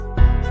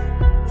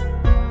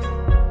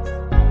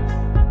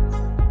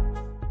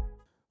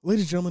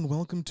Ladies and gentlemen,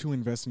 welcome to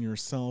Invest in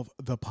Yourself,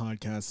 the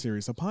podcast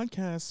series, a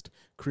podcast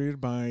created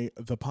by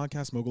the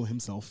podcast mogul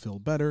himself, Phil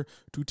Better,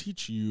 to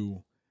teach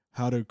you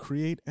how to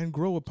create and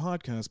grow a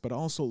podcast, but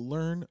also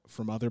learn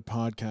from other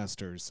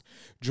podcasters.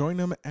 Join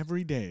him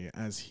every day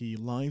as he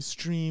live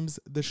streams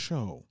the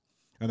show,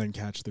 and then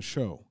catch the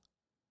show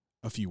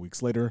a few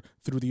weeks later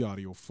through the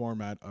audio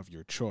format of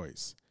your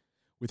choice.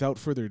 Without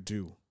further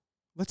ado,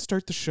 let's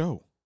start the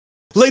show.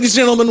 Ladies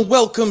and gentlemen,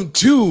 welcome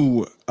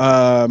to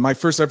my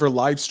first ever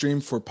live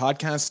stream for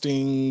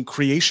podcasting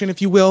creation,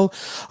 if you will.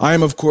 I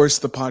am, of course,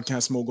 the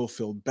podcast mogul,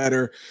 Phil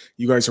Better.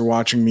 You guys are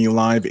watching me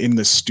live in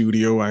the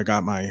studio. I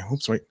got my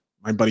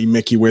buddy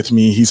Mickey with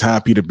me. He's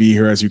happy to be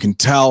here, as you can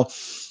tell.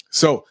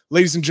 So,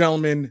 ladies and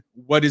gentlemen,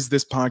 what is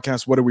this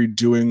podcast? What are we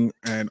doing?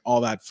 And all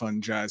that fun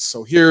jazz.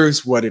 So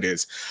here's what it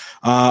is.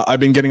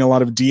 I've been getting a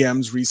lot of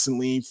DMs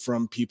recently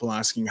from people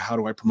asking, how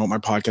do I promote my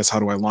podcast?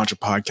 How do I launch a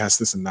podcast?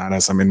 This and that,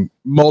 as I'm in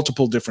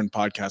multiple different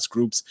podcast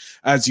groups,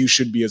 as you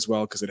should be as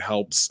well, because it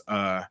helps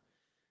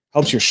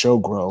your show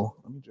grow.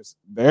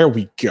 There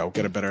we go.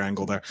 Get a better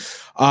angle there.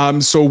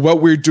 So what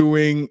we're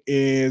doing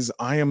is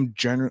I'm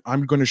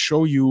going to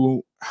show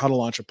you how to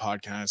launch a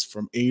podcast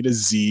from A to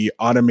Z,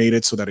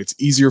 automated so that it's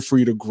easier for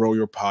you to grow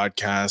your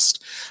podcast.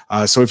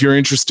 So if you're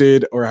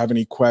interested or have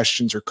any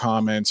questions or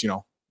comments,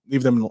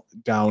 leave them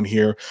down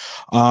here.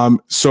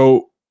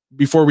 So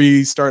before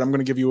we start, I'm going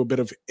to give you a bit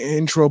of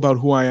intro about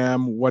who I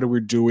am, what are we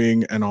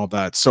doing, and all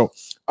that. So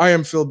I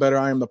am Phil Better.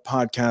 I am the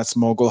podcast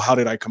mogul. How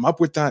did I come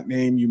up with that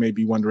name? You may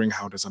be wondering,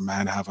 how does a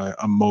man have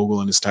a mogul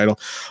in his title?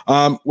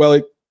 Well,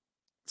 it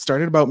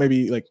started about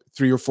maybe like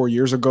 3 or 4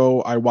 years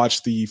ago. I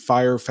watched the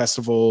Fire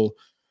Festival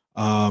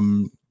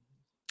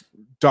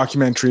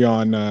documentary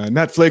on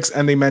Netflix,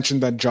 and they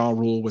mentioned that Ja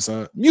Rule was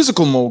a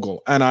musical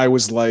mogul. And I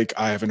was like,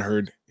 I haven't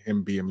heard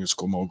him be a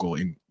musical mogul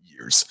in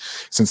years,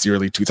 since the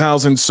early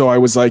 2000s. So I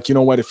was like, you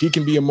know what? If he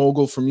can be a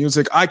mogul for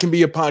music, I can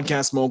be a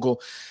podcast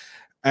mogul.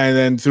 And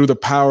then through the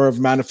power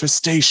of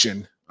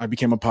manifestation, I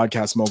became a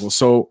podcast mogul.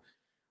 So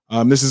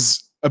this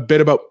is a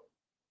bit about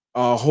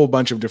a whole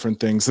bunch of different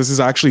things. This is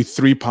actually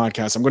 3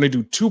 podcasts. I'm going to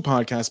do 2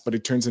 podcasts, but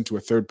it turns into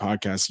a 3rd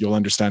podcast. You'll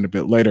understand a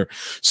bit later.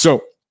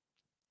 So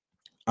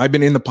I've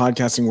been in the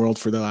podcasting world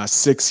for the last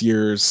 6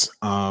 years.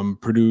 I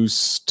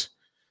produce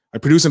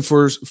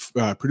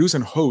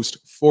and host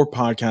 4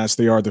 podcasts.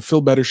 They are The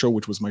Phil Better Show,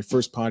 which was my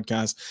first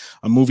podcast,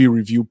 a movie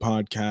review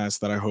podcast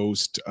that I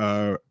host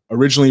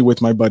originally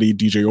with my buddy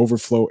DJ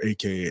Overflow,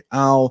 aka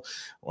Al,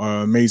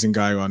 amazing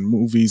guy on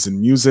movies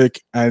and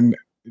music. And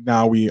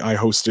now I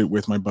host it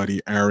with my buddy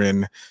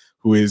Aaron,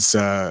 who is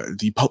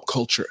the pulp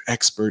culture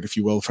expert, if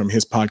you will, from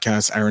his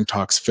podcast, Aaron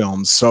Talks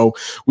Films. So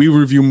we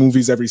review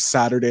movies every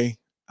Saturday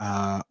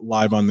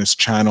live on this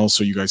channel,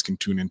 so you guys can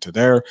tune into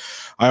there.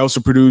 I also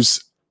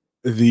produce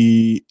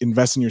the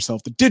Invest in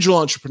Yourself, the Digital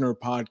Entrepreneur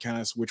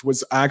podcast, which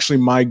was actually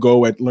my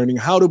go at learning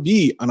how to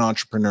be an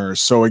entrepreneur.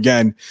 So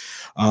again,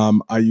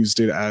 I used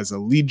it as a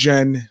lead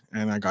gen,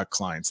 and I got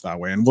clients that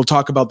way. And we'll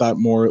talk about that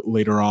more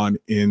later on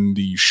in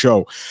the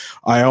show.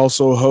 I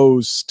also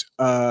host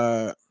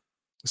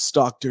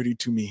Stock Dirty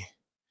to Me,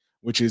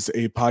 which is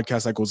a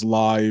podcast that goes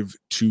live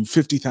to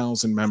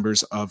 50,000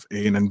 members of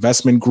an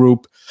investment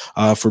group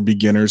for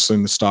beginners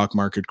in the stock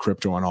market,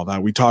 crypto, and all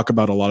that. We talk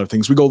about a lot of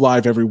things. We go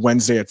live every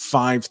Wednesday at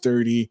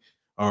 5:30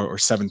 or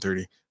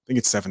 7:30. I think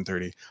it's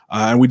 7:30.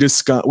 And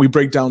we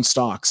break down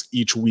stocks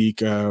each week.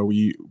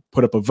 We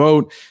put up a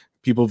vote,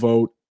 people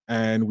vote,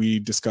 and we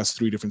discuss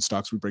 3 different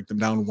stocks. We break them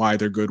down, why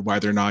they're good, why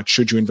they're not.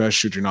 Should you invest?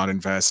 Should you not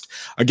invest?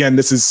 Again,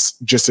 this is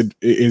just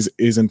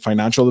isn't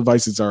financial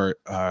advice. It's our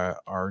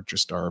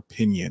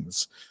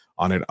opinions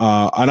on it.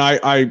 And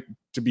I,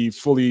 to be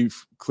fully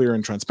clear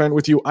and transparent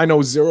with you, I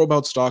know zero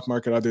about stock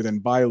market other than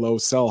buy low,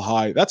 sell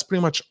high. That's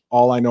pretty much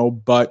all I know.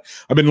 But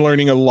I've been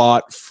learning a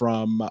lot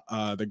from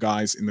the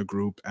guys in the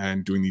group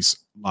and doing these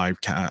live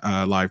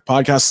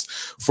podcasts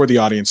for the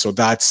audience. So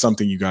that's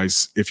something you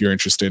guys, if you're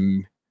interested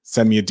in,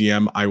 send me a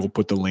DM. I will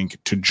put the link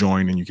to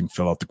join, and you can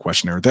fill out the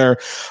questionnaire there.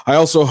 I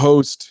also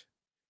host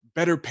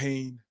Better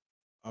Pain,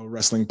 a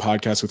wrestling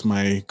podcast with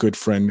my good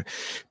friend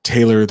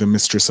Taylor, the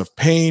Mistress of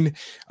Pain,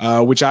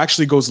 which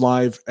actually goes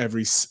live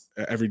every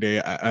day,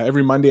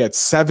 every Monday at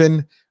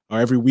 7, or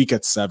every week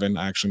at 7.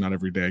 Actually, not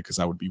every day, because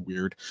that would be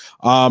weird.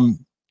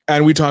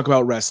 And we talk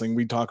about wrestling.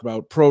 We talk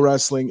about pro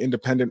wrestling,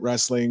 independent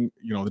wrestling,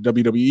 the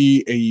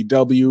WWE,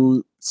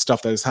 AEW,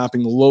 stuff that is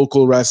happening,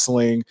 local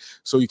wrestling.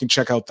 So you can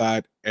check out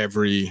that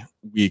every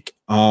week.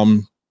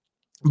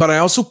 But I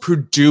also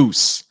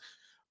produce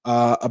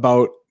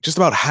about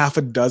half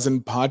a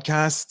dozen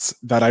podcasts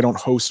that I don't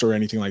host or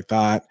anything like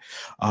that.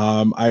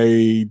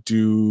 I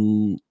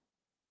do.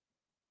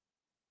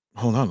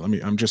 Hold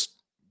on. I'm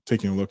just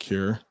taking a look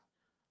here.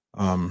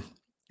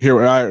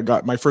 Here I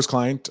got my first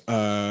client,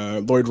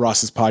 Lloyd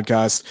Ross's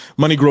podcast,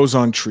 Money Grows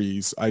on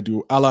Trees. I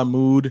do A La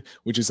Mood,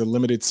 which is a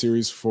limited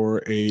series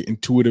for a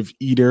intuitive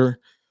eater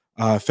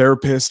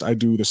therapist. I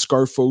do the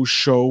Scarfo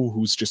Show,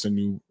 who's just a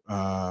new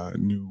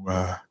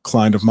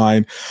client of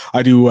mine.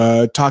 I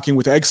do Talking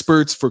with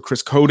Experts for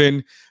Chris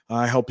Coden.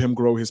 I help him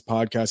grow his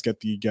podcast,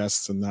 get the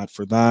guests and that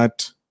for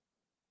that.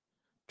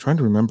 trying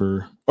to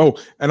remember. Oh,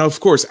 and of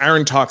course,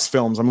 Aaron Talks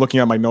Films. I'm looking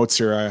at my notes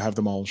here. I have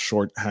them all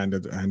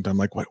shorthanded, and I'm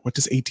like, what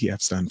does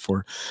ATF stand for?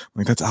 I'm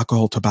like, that's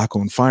alcohol,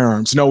 tobacco, and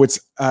firearms. No, it's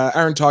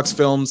Aaron Talks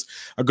Films,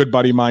 a good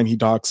buddy of mine. He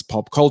talks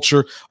pop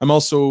culture. I'm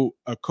also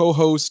a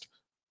co-host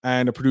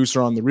and a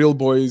producer on The Real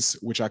Boys,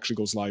 which actually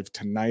goes live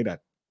tonight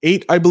at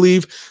 8, I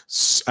believe,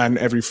 and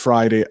every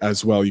Friday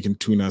as well. You can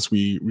tune us.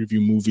 We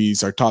review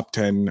movies, our top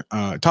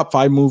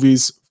 5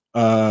 movies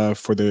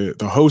for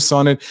the hosts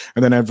on it,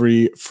 and then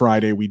every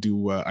Friday we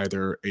do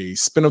either a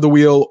spin of the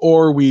wheel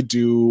or we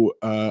do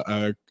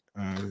the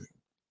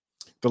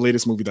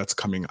latest movie that's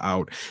coming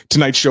out.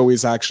 Tonight's show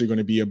is actually going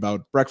to be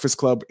about Breakfast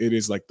Club. It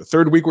is like the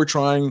 3rd week we're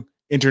trying.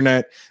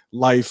 Internet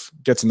life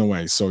gets in the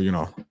way, so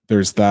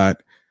there's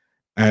that.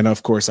 And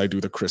of course, I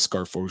do the Chris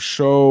Scarfo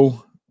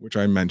show, which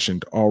I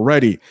mentioned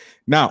already.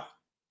 Now,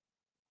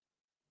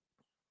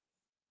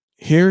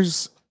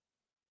 here's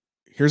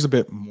a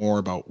bit more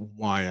about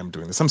why I'm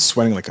doing this. I'm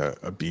sweating like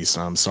a beast.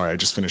 I'm sorry. I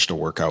just finished a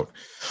workout.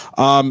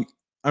 I'm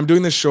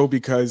doing this show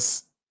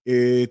because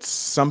it's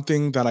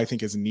something that I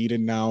think is needed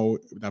now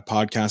that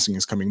podcasting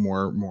is coming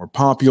more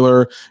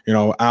popular.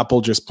 Apple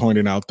just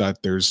pointed out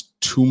that there's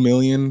 2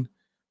 million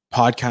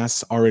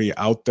podcasts already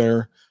out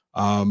there.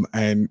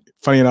 And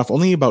funny enough,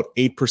 only about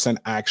 8%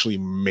 actually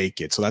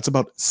make it. So that's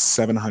about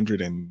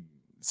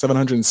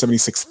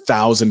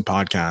 776,000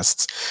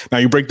 podcasts. Now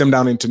you break them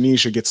down into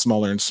niche, it gets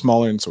smaller and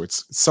smaller, and so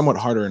it's somewhat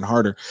harder and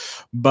harder.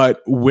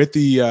 But with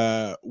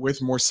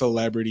more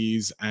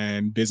celebrities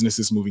and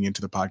businesses moving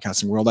into the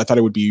podcasting world, I thought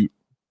it would be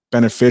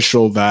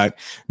beneficial that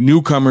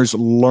newcomers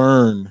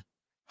learn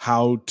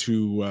how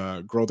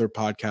to grow their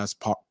podcast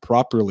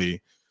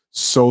properly,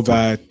 so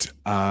that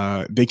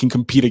they can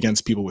compete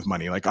against people with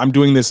money. Like, I'm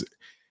doing this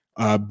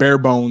bare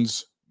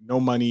bones. No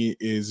money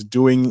is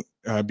being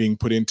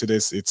put into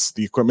this. It's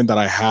the equipment that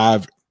I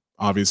have.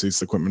 Obviously, it's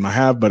the equipment I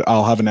have, but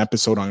I'll have an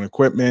episode on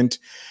equipment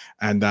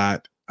and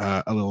that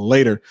a little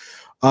later.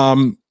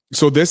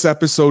 So this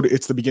episode,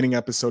 it's the beginning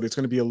episode. It's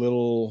going to be a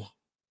little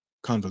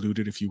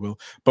convoluted, if you will,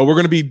 but we're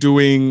going to be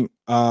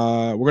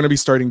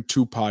starting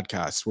 2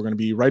 podcasts. We're going to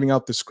be writing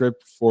out the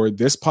script for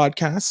this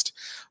podcast,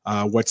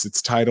 what's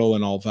its title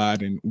and all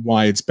that, and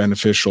why it's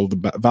beneficial,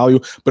 the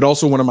value. But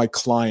also, one of my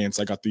clients,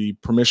 I got the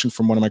permission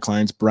from one of my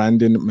clients,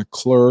 Brandon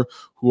McClure,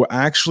 who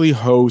actually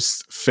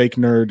hosts Fake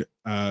Nerd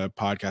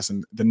podcast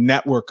and the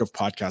network of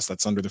podcasts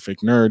that's under the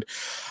Fake Nerd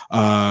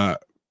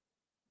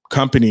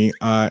company.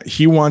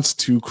 He wants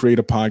to create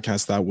a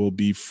podcast that will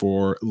be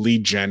for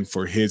lead gen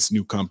for his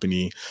new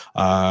company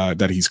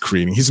that he's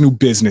creating, his new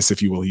business,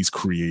 if you will, he's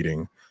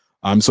creating.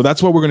 So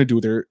that's what we're going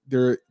to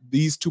do.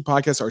 These 2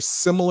 podcasts are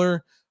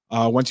similar.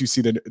 Once you see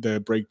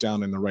the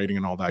breakdown and the writing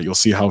and all that, you'll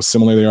see how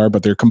similar they are,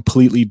 but they're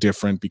completely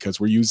different because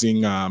we're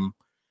using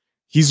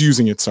he's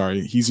using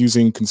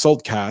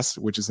Consultcast,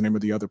 which is the name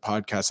of the other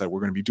podcast that we're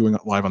going to be doing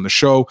live on the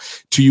show,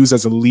 to use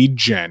as a lead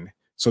gen,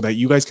 so that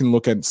you guys can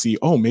look at and see,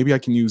 oh, maybe I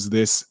can use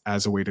this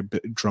as a way to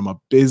drum up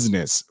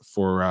business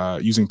for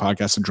using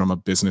podcasts to drum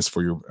up business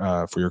for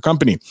your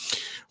company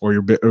or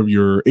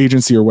your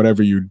agency or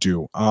whatever you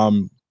do.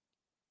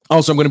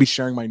 Also, I'm going to be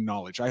sharing my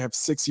knowledge. I have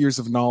 6 years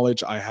of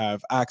knowledge. I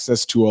have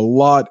access to a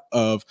lot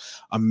of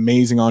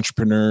amazing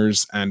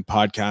entrepreneurs and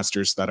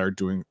podcasters that are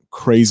doing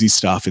crazy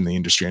stuff in the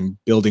industry and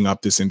building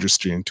up this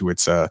industry into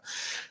its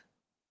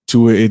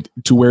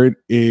to where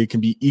it can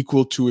be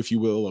equal to, if you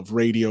will, of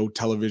radio,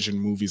 television,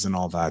 movies, and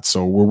all that.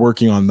 So we're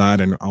working on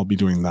that, and I'll be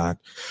doing that.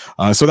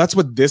 So that's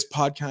what this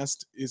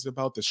podcast is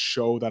about, the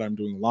show that I'm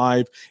doing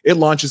live. It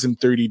launches in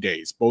 30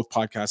 days. Both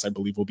podcasts, I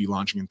believe, will be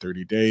launching in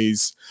 30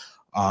 days.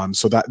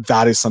 So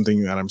that is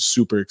something that I'm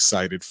super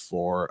excited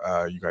for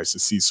you guys to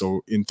see.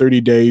 So in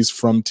 30 days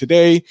from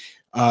today,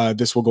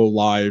 this will go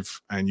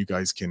live, and you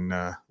guys can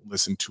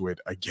listen to it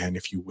again,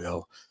 if you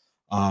will.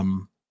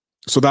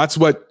 So that's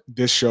what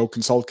this show,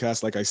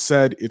 Consultcast, like I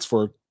said, it's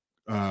for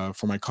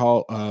my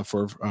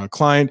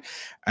client,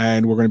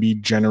 and we're going to be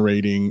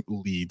generating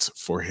leads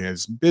for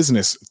his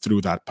business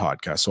through that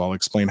podcast. So I'll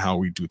explain how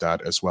we do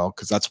that as well,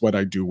 because that's what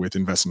I do with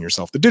Invest in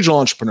Yourself, the Digital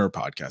Entrepreneur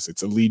Podcast.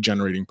 It's a lead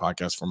generating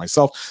podcast for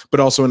myself,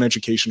 but also an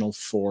educational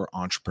for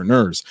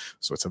entrepreneurs.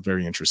 So it's a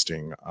very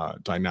interesting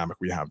dynamic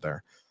we have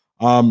there.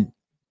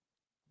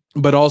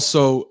 But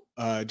also,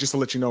 just to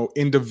let you know,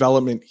 in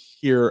development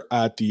here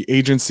at the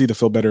agency, the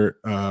Feel Better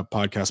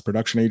podcast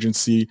production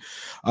agency,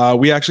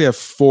 we actually have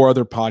 4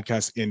 other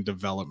podcasts in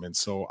development.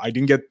 So I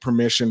didn't get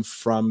permission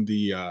from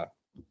the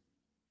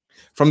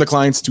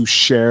clients to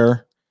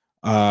share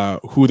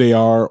who they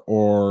are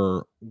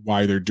or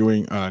why they're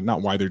doing,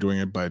 not why they're doing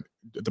it, but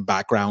the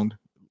background,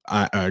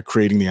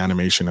 creating the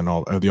animation and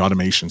all the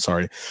automation,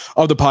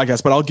 of the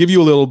podcast. But I'll give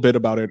you a little bit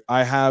about it.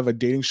 I have a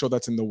dating show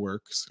that's in the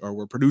works, or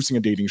we're producing a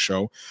dating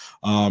show.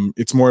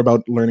 It's more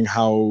about learning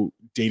how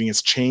dating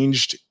has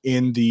changed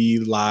in the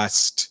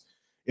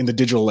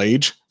digital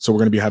age. So we're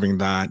going to be having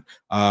that.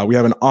 We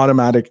have an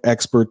automation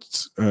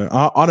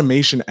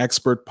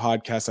expert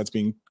podcast that's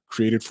being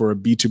created for a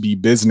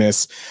B2B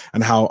business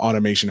and how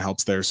automation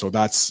helps there. So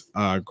that's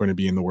going to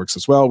be in the works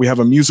as well. We have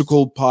a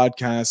musical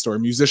podcast or a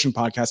musician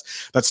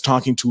podcast that's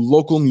talking to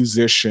local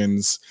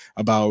musicians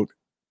about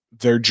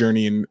their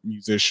journey in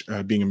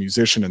being a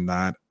musician in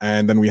that.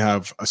 And then we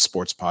have a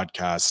sports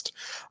podcast.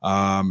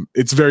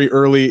 It's very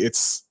early.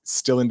 It's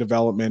still in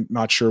development.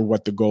 Not sure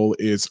what the goal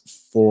is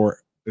for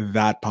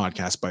that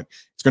podcast, but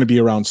it's going to be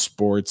around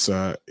sports.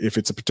 If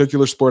it's a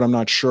particular sport, I'm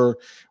not sure.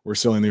 We're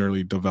still in the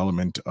early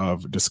development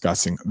of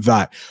discussing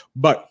that.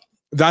 But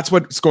that's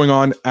what's going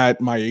on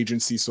at my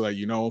agency, so that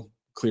you know,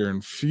 clear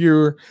and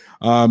fewer.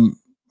 I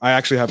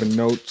actually have a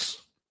notes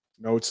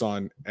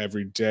on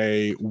every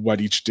day,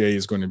 what each day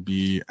is going to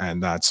be,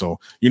 and that. So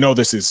you know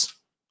this is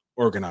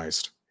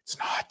organized. It's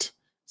not.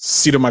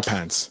 Seat of my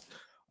pants.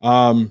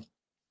 On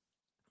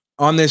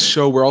this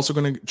show, we're also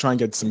going to try and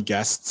get some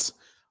guests,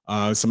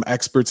 some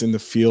experts in the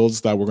fields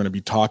that we're going to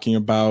be talking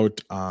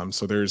about.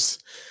 So there's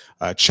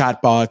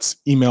chatbots,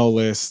 email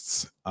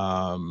lists,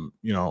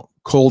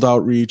 cold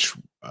outreach,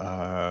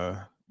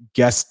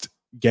 guest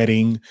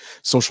getting,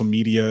 social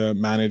media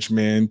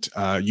management,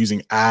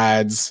 using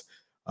ads,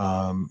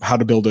 how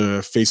to build a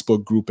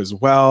Facebook group as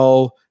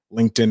well,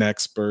 LinkedIn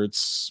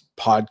experts,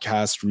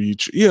 podcast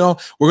reach. We're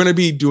going to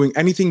be doing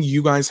anything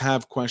you guys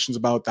have questions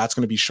about. That's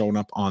going to be showing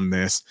up on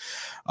this.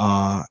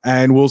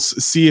 And we'll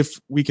see if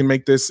we can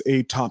make this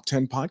a top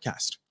 10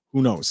 podcast.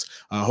 Who knows?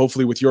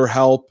 Hopefully with your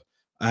help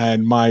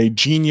and my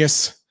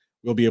genius,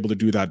 we'll be able to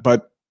do that.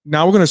 But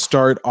now we're going to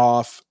start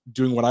off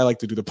doing what I like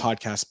to do, the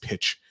podcast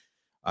pitch.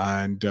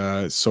 And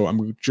so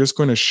I'm just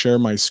going to share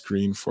my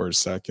screen for a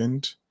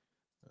second.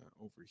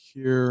 Over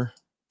here.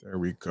 There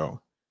we go.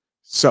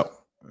 So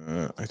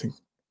I think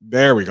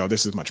there we go.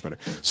 This is much better.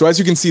 So as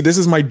you can see, this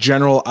is my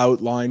general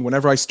outline.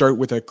 Whenever I start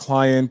with a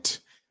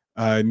client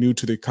new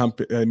to the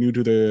company, new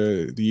to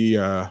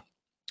the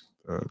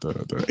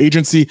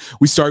agency,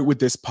 we start with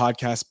this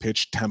podcast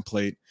pitch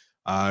template.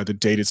 The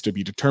date is to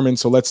be determined.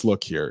 So let's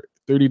look here.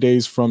 30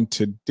 days from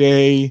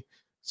today.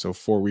 So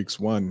 4 weeks,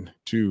 1,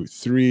 2,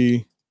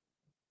 3,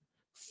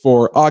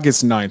 4.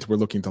 August 9th, we're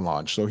looking to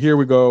launch. So here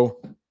we go.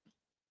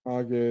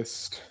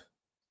 August.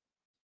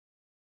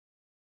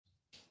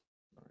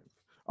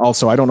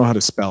 Also, I don't know how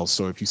to spell,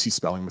 so if you see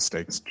spelling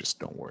mistakes, just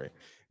don't worry.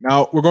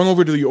 Now, we're going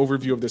over to the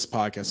overview of this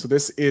podcast. So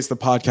this is the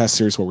podcast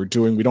series, what we're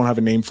doing. We don't have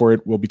a name for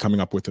it. We'll be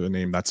coming up with a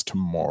name. That's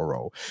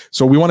tomorrow.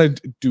 So we want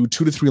to do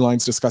 2 to 3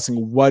 lines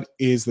discussing what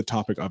is the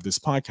topic of this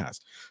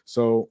podcast.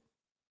 So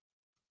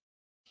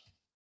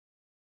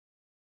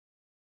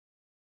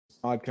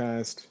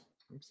podcast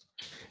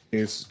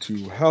is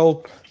to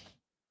help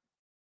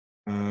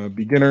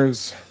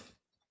beginners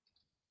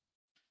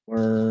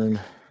learn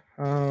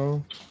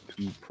how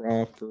to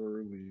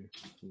properly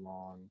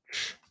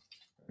launch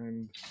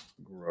and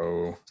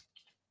grow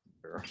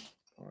their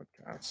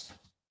podcast.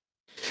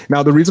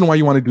 Now, the reason why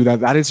you want to do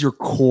that is your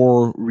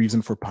core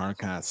reason for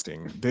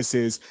podcasting. This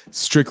is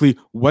strictly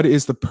what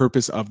is the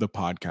purpose of the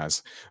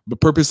podcast. The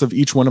purpose of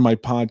each one of my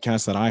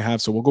podcasts that I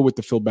have. So we'll go with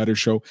the Phil Better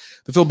Show.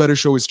 The Phil Better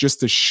Show is just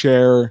to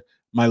share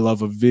my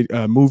love of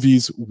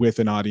movies with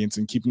an audience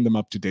and keeping them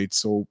up to date.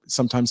 So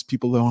sometimes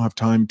people don't have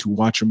time to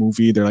watch a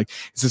movie. They're like,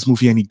 is this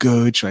movie any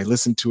good? Should I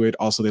listen to it?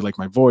 Also, they like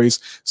my voice.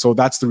 So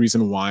that's the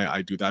reason why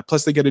I do that.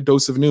 Plus, they get a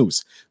dose of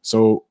news.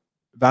 So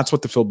that's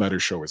what the Phil Better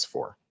Show is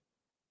for.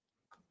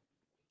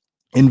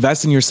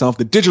 Invest in Yourself,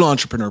 the Digital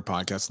Entrepreneur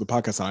Podcast, the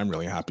podcast that I'm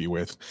really happy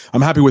with.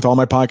 I'm happy with all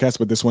my podcasts,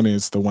 but this one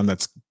is the one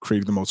that's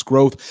created the most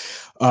growth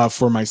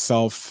for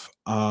myself.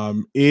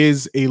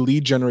 Is a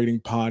lead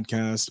generating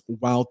podcast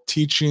while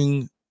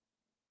teaching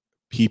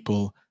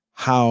people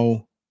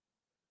how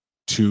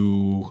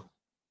to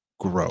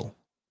grow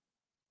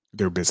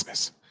their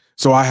business.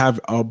 So I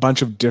have a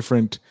bunch of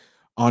different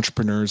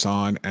entrepreneurs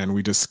on, and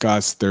we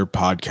discuss their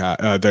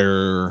podcast,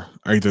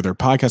 either their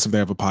podcast if they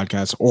have a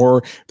podcast,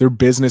 or their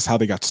business, how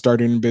they got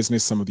started in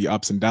business, some of the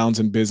ups and downs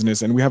in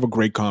business, and we have a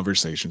great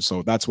conversation.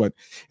 So that's what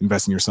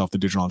Invest in Yourself, the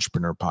Digital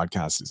Entrepreneur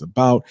Podcast is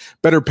about.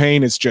 Better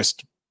Pain is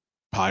just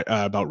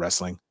about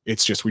wrestling.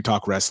 It's just we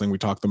talk wrestling, we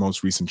talk the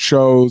most recent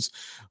shows,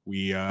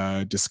 we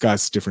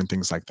discuss different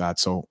things like that.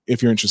 So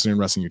if you're interested in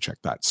wrestling, you check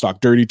that.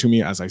 Talk Dirty to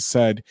Me, as I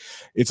said,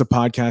 it's a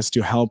podcast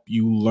to help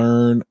you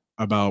learn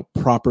about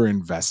proper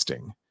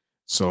investing.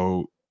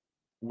 So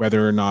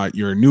whether or not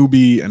you're a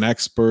newbie, an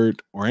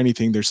expert, or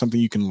anything, there's something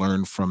you can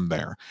learn from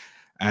there.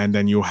 And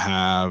then you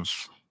have,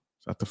 is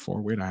that the 4?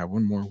 Wait, I have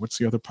one more. What's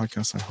the other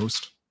podcast I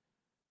host?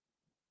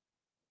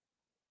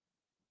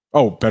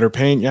 Oh, Better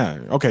Pain. Yeah.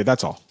 Okay,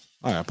 that's all.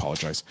 I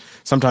apologize.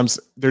 Sometimes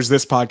there's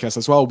this podcast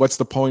as well. What's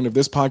the point of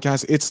this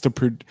podcast? It's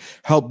to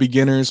help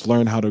beginners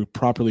learn how to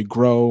properly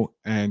grow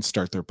and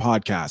start their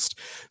podcast.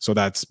 So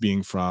that's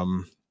being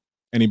from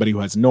anybody who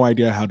has no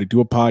idea how to do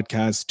a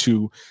podcast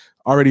to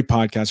already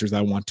podcasters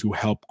that want to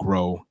help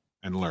grow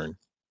and learn.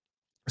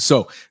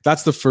 So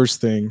that's the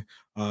first thing.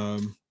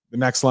 The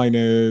next line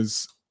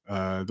is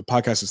the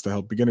podcast is to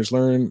help beginners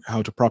learn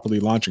how to properly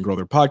launch and grow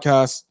their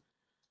podcast,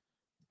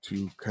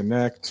 to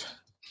connect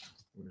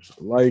with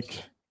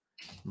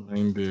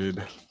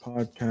like-minded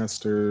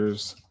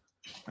podcasters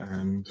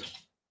and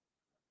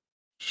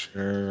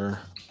share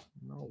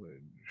knowledge.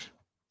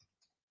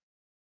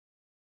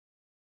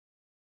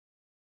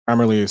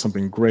 Grammarly is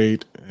something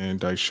great,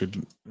 and I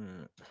should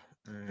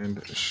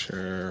and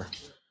share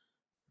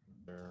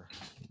their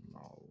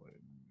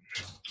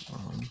knowledge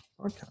on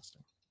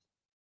podcasting.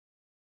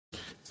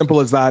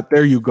 Simple as that.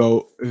 There you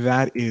go.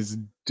 That is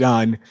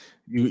done.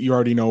 You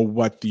already know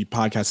what the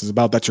podcast is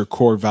about. That's your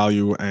core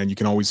value, and you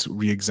can always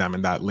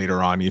re-examine that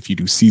later on if you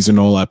do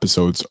seasonal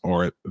episodes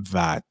or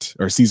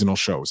seasonal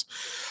shows.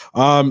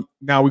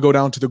 Now we go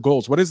down to the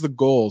goals. What is the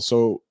goal?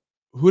 So,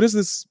 who does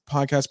this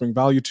podcast bring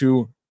value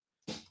to?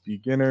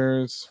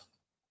 Beginners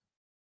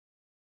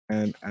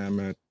and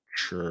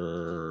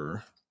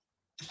amateur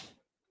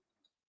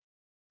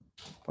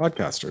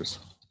podcasters.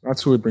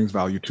 That's who it brings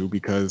value to,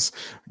 because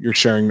I'm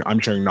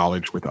sharing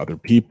knowledge with other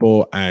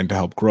people and to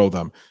help grow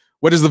them.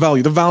 What is the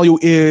value? The value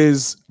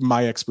is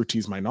my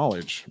expertise, my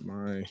knowledge,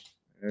 my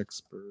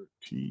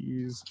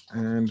expertise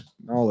and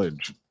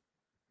knowledge.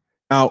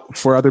 Now,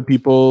 for other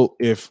people,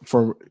 if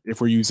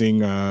we're using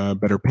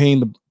Better Payne,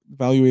 the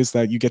value is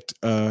that you get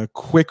a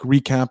quick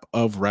recap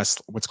of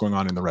what's going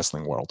on in the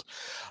wrestling world.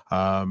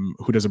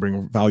 Who does it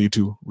bring value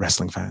to?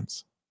 Wrestling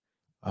fans.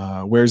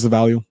 Where's the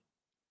value?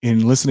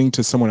 In listening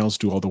to someone else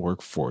do all the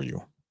work for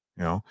you.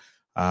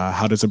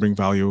 How does it bring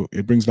value?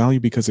 It brings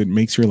value because it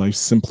makes your life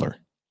simpler.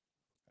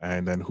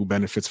 And then who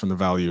benefits from the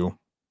value?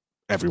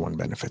 Everyone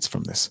benefits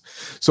from this.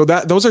 So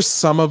those are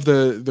some of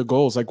the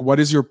goals. Like, what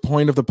is your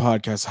point of the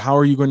podcast? How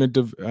are you going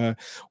to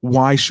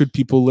why should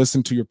people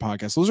listen to your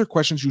podcast? Those are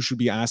questions you should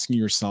be asking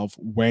yourself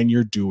when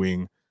you're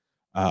doing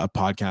a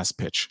podcast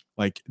pitch.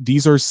 Like,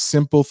 these are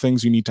simple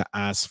things you need to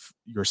ask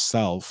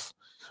yourself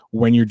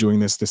when you're doing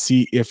this to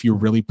see if you're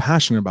really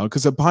passionate about it.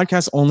 Because a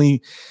podcast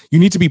you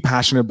need to be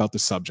passionate about the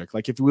subject.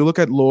 Like, if we look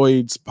at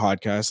Lloyd's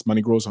podcast,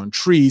 Money Grows on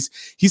Trees,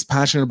 he's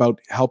passionate about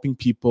helping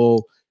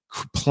people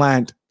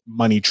plant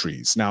money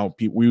trees. Now,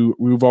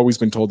 we've always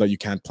been told that you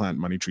can't plant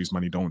money trees.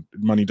 Money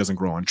doesn't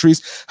grow on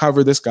trees.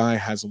 However, this guy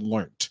has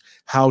learned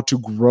how to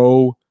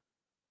grow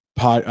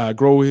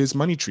his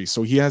money trees.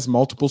 So he has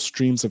multiple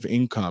streams of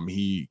income.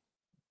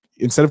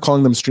 Instead of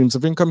calling them streams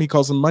of income, he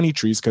calls them money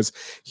trees, because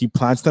he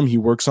plants them, he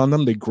works on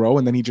them, they grow,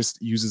 and then he just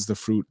uses the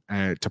fruit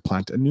to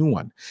plant a new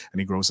one.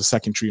 And he grows a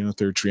second tree and a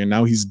third tree. And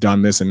now he's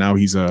done this, and now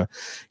he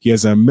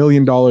has $1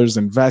 million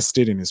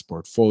invested in his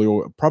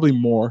portfolio, probably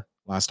more.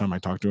 Last time I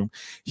talked to him,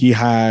 he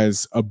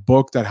has a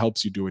book that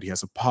helps you do it. He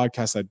has a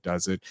podcast that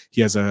does it. He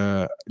has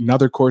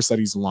another course that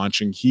he's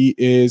launching. He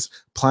is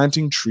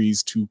planting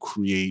trees to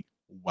create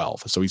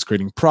wealth. So he's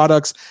creating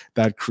products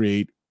that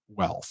create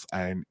wealth,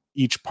 and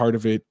each part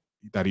of it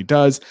that he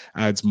does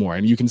adds more.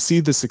 And you can see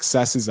the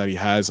successes that he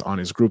has on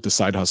his group, the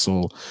Side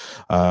Hustle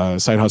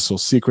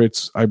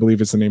Secrets, I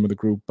believe it's the name of the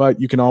group. But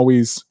you can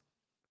always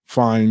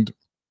find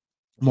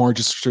more.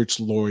 Just search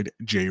Lloyd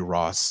J.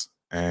 Ross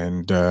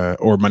and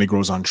or Money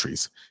Grows on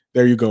Trees.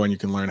 There you go, and you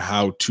can learn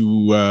how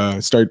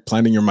to start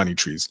planting your money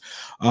trees.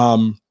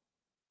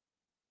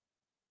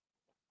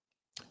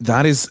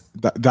 That is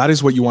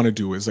what you want to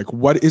do, is like,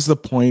 what is the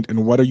point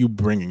and what are you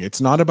bringing? It's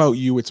not about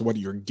you, it's what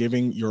you're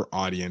giving your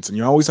audience. And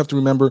you always have to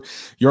remember,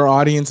 your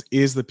audience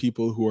is the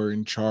people who are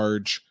in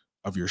charge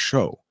of your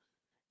show.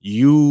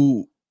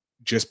 You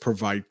just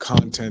provide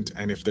content,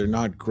 and if they're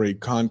not great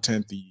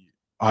content, the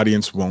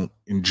audience won't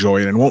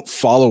enjoy it and won't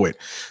follow it.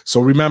 So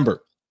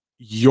remember,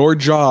 your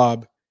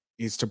job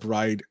is to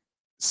provide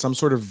some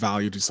sort of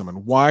value to someone.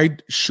 Why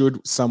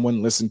should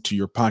someone listen to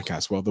your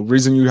podcast? Well, the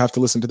reason you have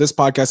to listen to this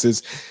podcast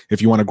is if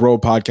you want to grow a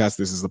podcast,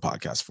 this is the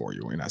podcast for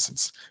you, in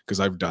essence, because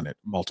I've done it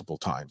multiple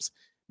times.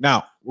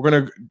 Now, we're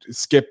going to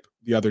skip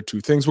the other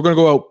two things. We're going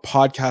to go out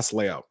podcast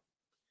layout.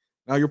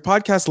 Now, your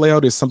podcast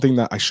layout is something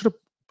that I should have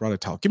brought a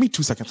towel. Give me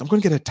 2 seconds. I'm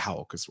going to get a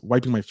towel because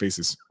wiping my face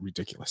is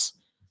ridiculous.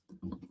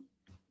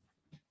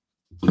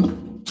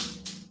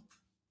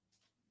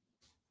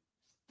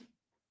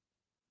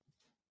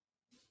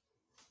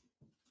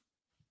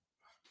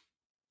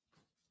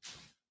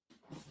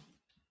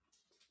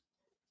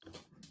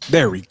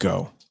 There we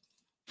go.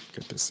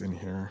 Get this in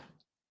here.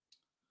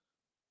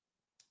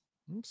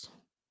 Oops.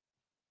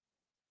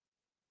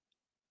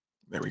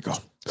 There we go.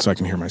 So I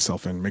can hear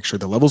myself and make sure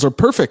the levels are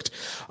perfect.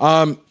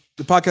 The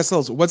podcast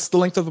levels. What's the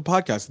length of the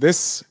podcast?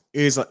 This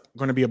is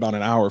going to be about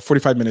an hour,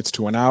 45 minutes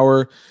to an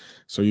hour.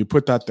 So you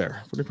put that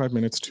there, 45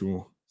 minutes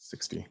to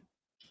 60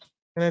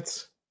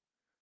 minutes.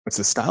 What's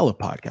the style of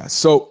podcast?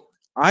 So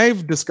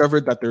I've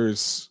discovered that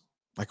there's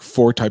like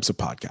 4 types of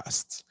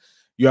podcasts.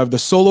 You have the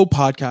solo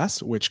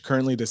podcast, which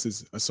currently this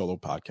is a solo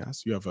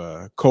podcast. You have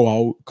a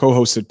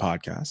co-hosted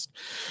podcast.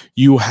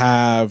 You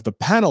have the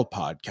panel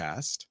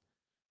podcast,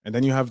 and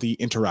then you have the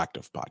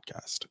interactive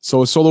podcast.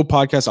 So a solo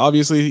podcast,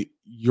 obviously,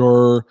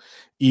 you're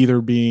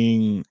either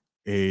being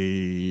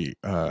a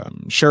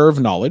share of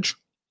knowledge,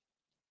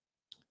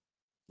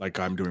 like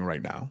I'm doing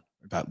right now,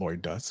 that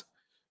Lloyd does.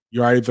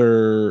 You're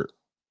either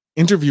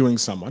interviewing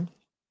someone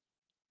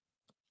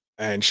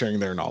and sharing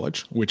their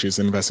knowledge, which is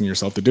Invest in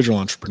Yourself, the Digital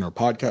Entrepreneur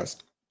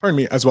Podcast,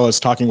 as well as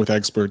Talking with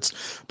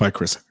Experts by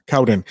Chris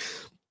Cowden.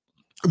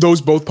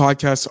 those both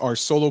podcasts are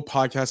solo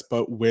podcasts,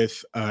 but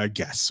with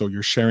guests. So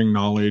you're sharing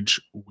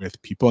knowledge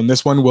with people, and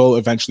this one will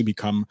eventually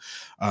become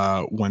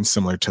one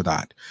similar to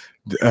that.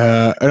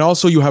 And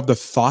also, you have the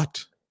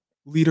Thought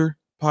Leader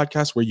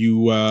podcast, where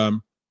you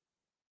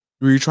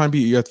try and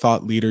be a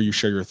thought leader. You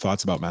share your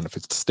thoughts about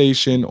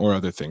manifestation or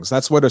other things.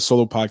 That's what a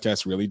solo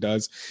podcast really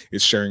does: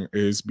 is sharing,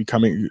 is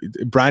becoming,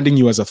 branding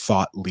you as a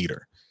thought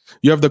leader.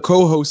 You have the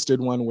co-hosted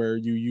one where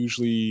you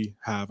usually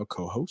have a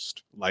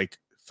co-host, like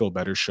Phil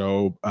Better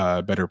Show,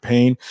 Better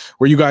Pain,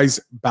 where you guys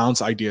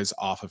bounce ideas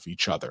off of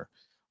each other.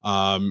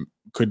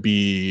 Could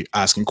be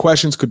asking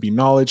questions, could be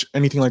knowledge,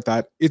 anything like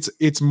that.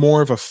 It's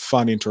more of a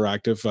fun,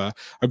 interactive.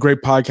 A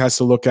great podcast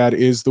to look at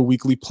is the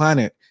Weekly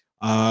Planet.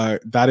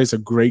 That is a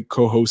great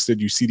co-hosted.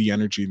 You see the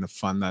energy and the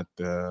fun that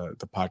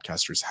the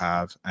podcasters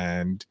have,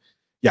 and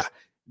yeah,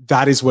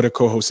 that is what a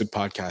co-hosted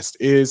podcast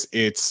is.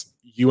 It's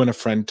you and a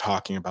friend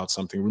talking about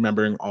something,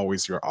 remembering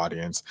always your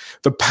audience.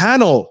 The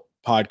panel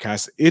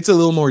podcast, it's a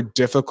little more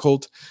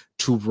difficult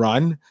to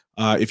run.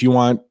 If you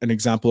want an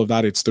example of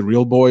that, it's The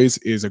Real Boys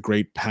is a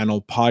great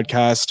panel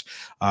podcast.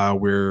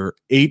 We're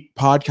 8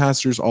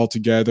 podcasters all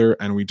together,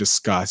 and we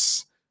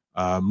discuss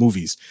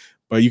movies.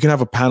 But you can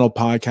have a panel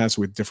podcast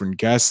with different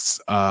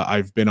guests.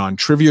 I've been on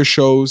trivia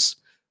shows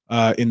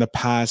in the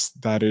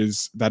past. That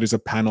is a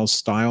panel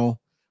style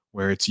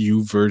where it's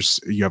you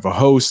have a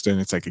host, and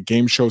it's like a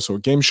game show. So a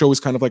game show is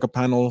kind of like a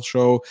panel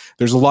show.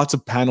 There's lots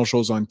of panel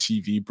shows on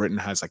TV. Britain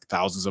has like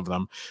thousands of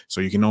them.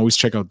 So you can always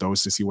check out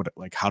those to see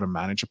how to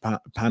manage a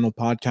panel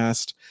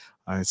podcast.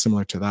 It's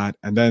similar to that.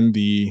 And then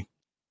the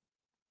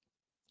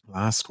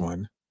last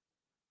one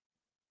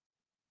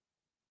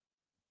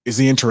is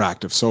the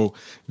interactive. So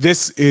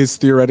this is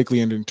theoretically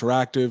an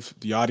interactive.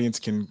 The audience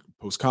can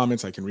post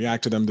comments. I can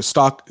react to them. The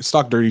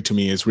Stock Dirty to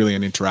me is really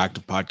an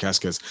interactive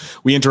podcast because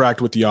we interact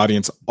with the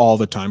audience all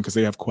the time because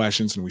they have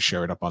questions and we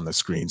share it up on the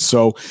screen.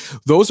 So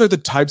those are the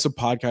types of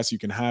podcasts you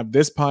can have.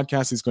 This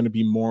podcast is going to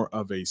be more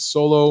of a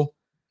solo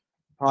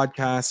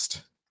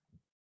podcast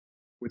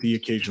with the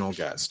occasional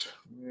guest.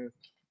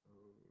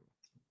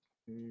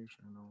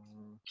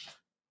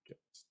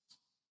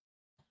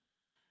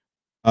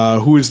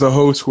 Who is the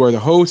host? Who are the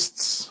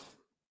hosts?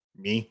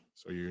 Me.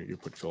 So you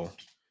put Phil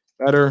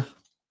Better.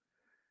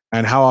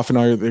 And how often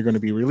are they going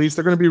to be released?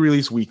 They're going to be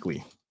released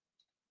weekly.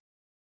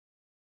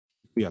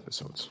 The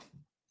episodes.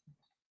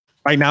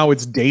 Right now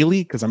it's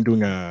daily because I'm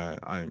doing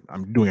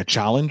a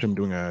challenge. I'm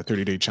doing a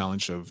 30-day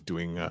challenge of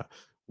doing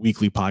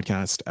weekly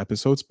podcast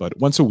episodes, but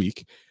once a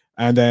week.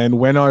 And then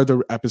when are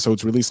the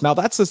episodes released? Now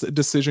that's a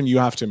decision you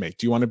have to make.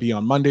 Do you want to be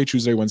on Monday,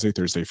 Tuesday, Wednesday,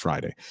 Thursday,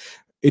 Friday?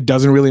 It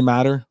doesn't really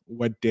matter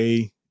what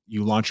day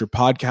you launch your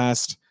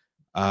podcast,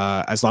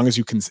 as long as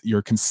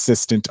you're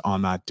consistent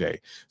on that day.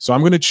 So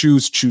I'm going to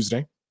choose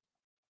Tuesday.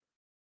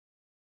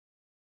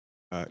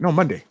 No,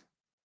 Monday.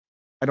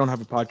 I don't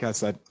have a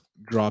podcast that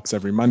drops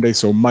every Monday.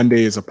 So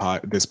Monday is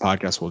this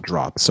podcast will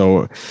drop.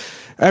 So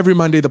every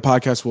Monday, the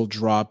podcast will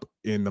drop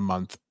in the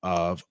month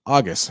of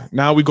August.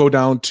 Now we go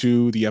down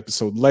to the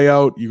episode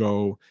layout. You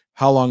go,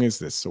 how long is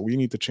this? So we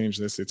need to change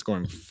this. It's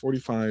going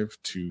 45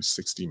 to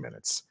 60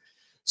 minutes.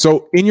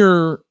 So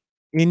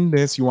in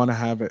this, you want to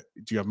have it.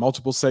 Do you have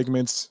multiple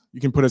segments? You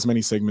can put as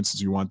many segments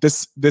as you want.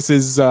 This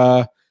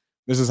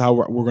is how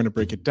we're going to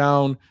break it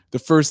down. The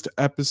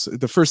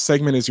first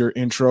segment is your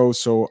intro.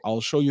 So I'll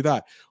show you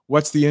that.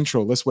 What's the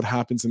intro? List what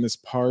happens in this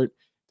part.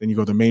 Then you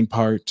go to the main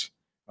part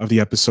of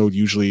the episode.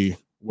 Usually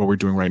what we're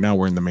doing right now,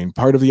 we're in the main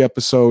part of the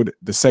episode,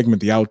 the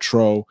segment, the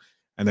outro,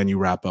 and then you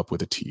wrap up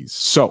with a tease.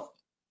 So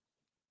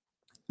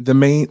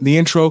the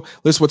intro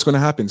lists what's going to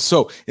happen.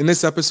 So in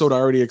this episode, I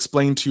already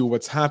explained to you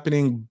what's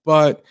happening,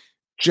 but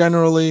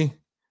generally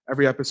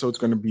every episode is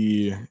going to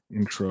be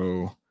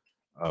intro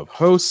of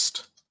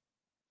host.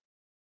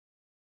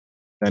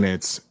 Then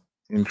it's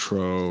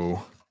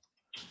intro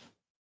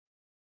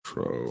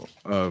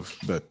of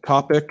the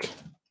topic,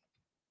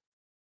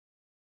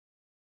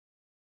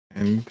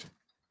 and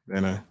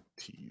then a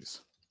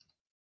tease.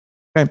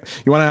 Okay,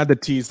 you want to add the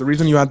tease. The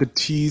reason you add the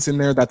tease in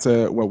there, that's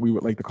what we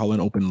would like to call an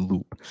open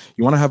loop.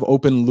 You want to have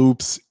open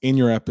loops in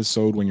your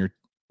episode when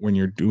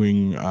you're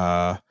doing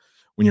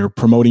when you're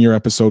promoting your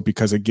episode,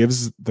 because it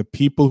gives the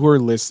people who are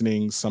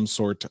listening some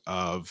sort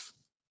of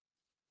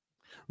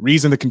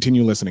reason to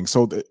continue listening.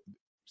 So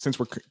since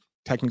we're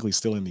technically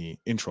still in the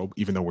intro,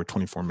 even though we're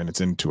 24 minutes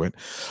into it,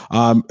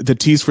 the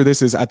tease for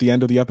this is at the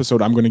end of the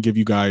episode, I'm going to give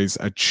you guys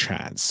a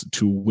chance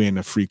to win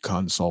a free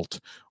consult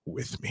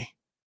with me.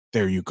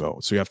 There you go.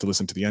 So you have to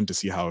listen to the end to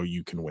see how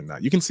you can win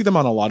that. You can see them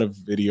on a lot of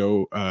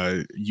video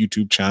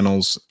YouTube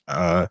channels.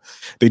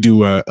 They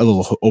do a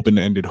little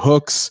open-ended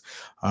hooks.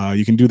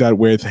 You can do that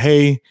with,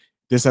 hey,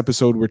 this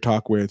episode we're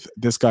talking with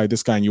this guy,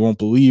 and you won't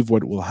believe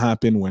what will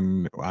happen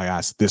when I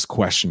ask this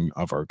question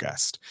of our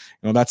guest.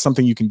 That's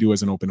something you can do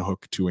as an open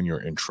hook too in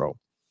your intro.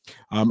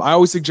 I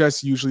always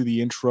suggest usually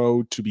the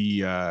intro to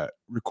be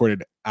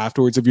recorded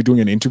afterwards if you're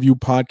doing an interview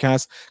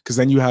podcast, because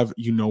then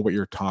you know what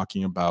you're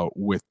talking about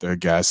with the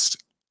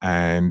guest,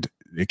 and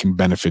it can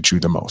benefit you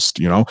the most.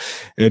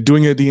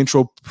 Doing the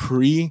intro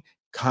pre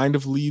kind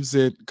of leaves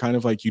it kind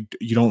of like you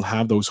don't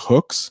have those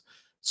hooks,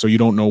 so you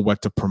don't know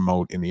what to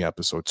promote in the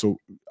episode. So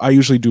I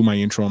usually do my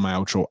intro and my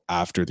outro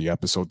after the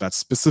episode. That's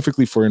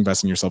specifically for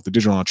Invest in Yourself, the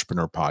Digital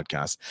Entrepreneur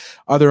Podcast.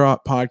 Other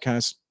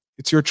podcasts,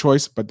 it's your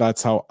choice, but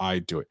that's how I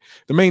do it.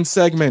 The main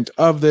segment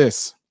of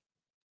this,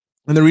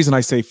 and the reason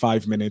I say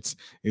 5 minutes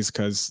is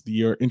because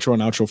your intro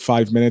and outro,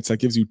 5 minutes,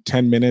 that gives you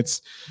 10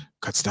 minutes,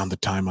 cuts down the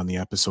time on the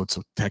episode.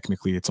 So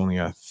technically it's only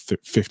a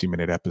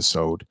 50-minute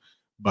episode,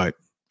 but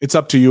it's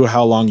up to you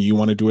how long you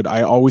want to do it.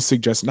 I always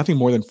suggest nothing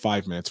more than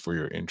 5 minutes for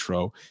your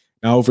intro.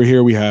 Now over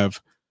here we have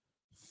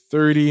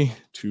 30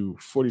 to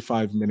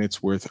 45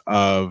 minutes worth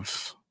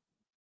of,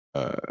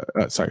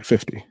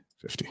 50,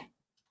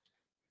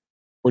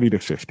 40 to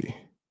 50.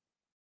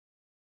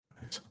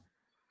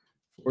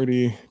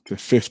 40 to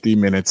 50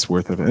 minutes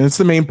worth of it. And it's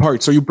the main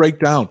part. So you break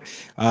down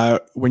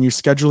when you're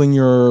scheduling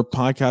your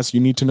podcast,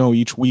 you need to know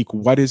each week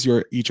what is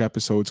each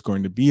episode's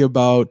going to be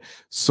about,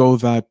 so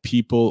that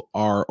people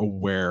are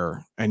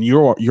aware and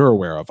you're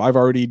aware of. I've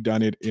already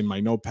done it in my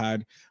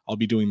notepad. I'll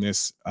be doing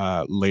this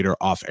later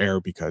off air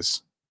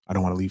because I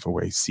don't want to leave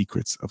away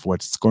secrets of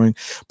what's going.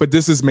 But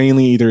this is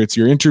mainly either it's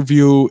your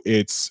interview,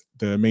 it's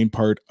the main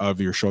part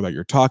of your show that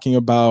you're talking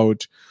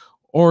about,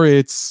 or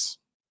it's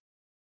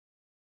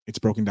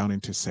broken down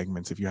into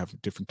segments. If you have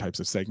different types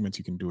of segments,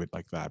 you can do it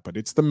like that. But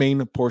it's the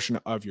main portion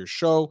of your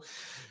show.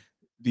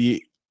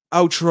 The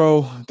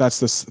outro, that's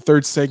the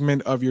third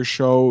segment of your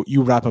show.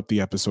 You wrap up the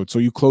episode. So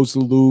you close the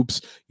loops,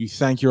 you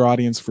thank your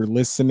audience for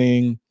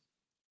listening,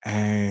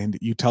 and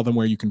you tell them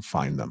where you can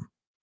find them,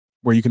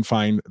 where you can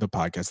find the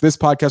podcast. This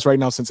podcast right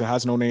now, since it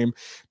has no name,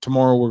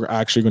 tomorrow we're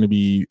actually going to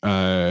be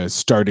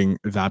starting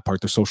that part,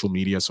 the social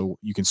media, so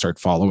you can start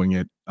following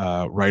it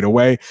right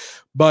away.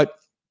 But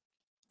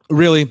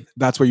really,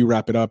 that's where you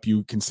wrap it up.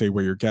 You can say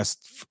where your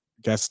guest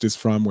is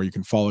from, where you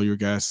can follow your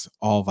guests,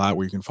 all that,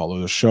 where you can follow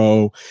the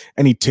show,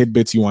 any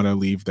tidbits you want to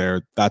leave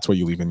there. That's what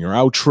you leave in your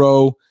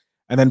outro.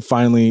 And then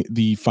finally,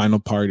 the final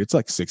part, it's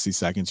like 60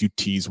 seconds. You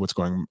tease what's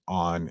going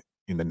on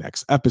in the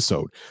next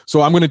episode.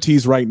 So I'm going to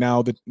tease right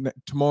now that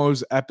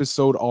tomorrow's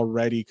episode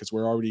already, because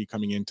we're already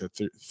coming into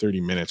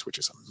 30 minutes, which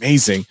is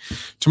amazing.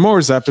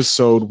 Tomorrow's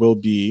episode will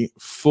be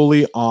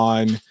fully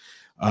on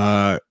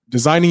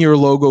designing your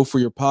logo for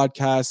your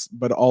podcast,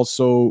 but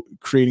also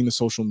creating the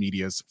social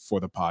medias for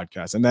the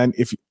podcast. And then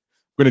if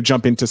we're going to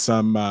jump into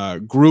some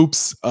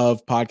groups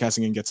of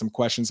podcasting and get some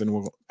questions, and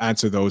we'll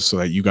answer those so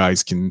that you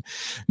guys can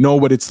know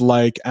what it's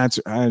like,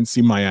 answer and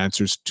see my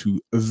answers to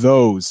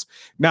those.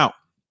 Now,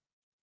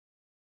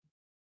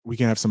 we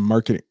can have some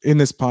marketing in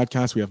this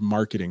podcast. We have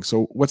marketing.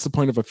 So what's the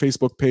point of a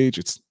Facebook page?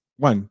 It's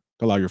one,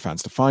 to allow your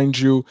fans to find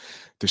you,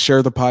 to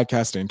share the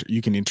podcast, and you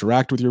can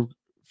interact with your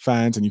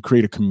fans, and you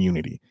create a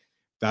community.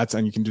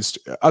 And you can just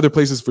other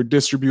places for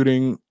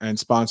distributing and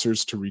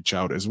sponsors to reach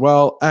out as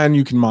well. And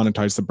you can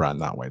monetize the brand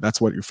that way.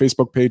 That's what your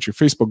Facebook page, your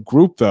Facebook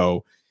group,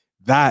 though,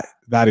 that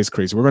is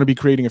crazy. We're going to be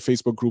creating a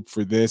Facebook group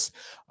for this.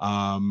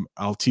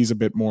 I'll tease a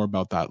bit more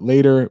about that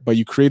later, but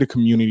you create a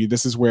community.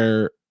 This is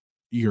where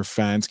your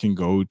fans can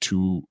go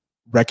to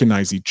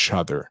recognize each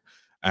other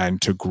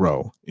and to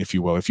grow, if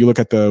you will. If you look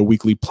at the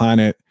Weekly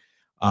Planet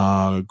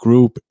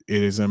group,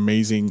 it is an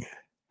amazing,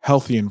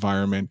 healthy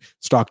environment.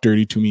 Stock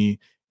Dirty to me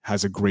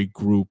has a great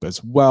group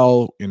as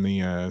well in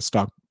the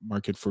Stock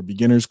Market for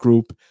Beginners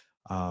group.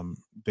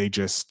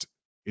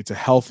 It's a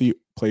healthy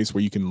place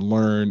where you can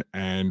learn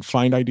and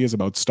find ideas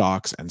about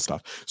stocks and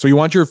stuff. So you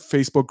want your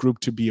Facebook group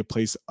to be a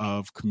place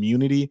of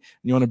community, and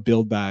you want to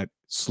build that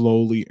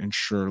slowly and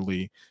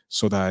surely,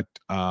 so that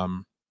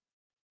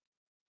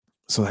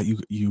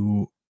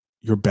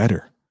you're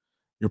better.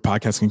 Your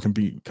podcast can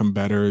become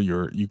better.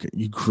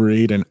 You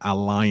create an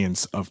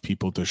alliance of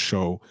people to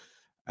show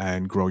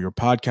and grow your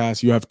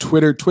podcast. You have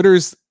Twitter. Twitter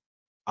is,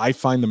 I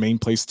find, the main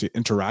place to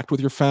interact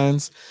with your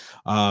fans.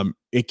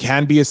 It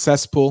can be a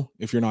cesspool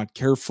if you're not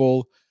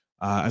careful.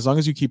 As long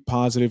as you keep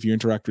positive, you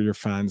interact with your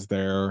fans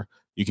there.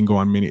 You can go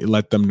on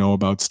let them know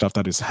about stuff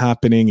that is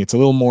happening. It's a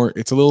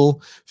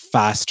little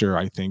faster,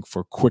 I think,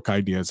 for quick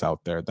ideas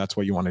out there. That's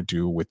what you want to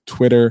do with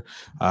Twitter.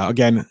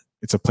 Again,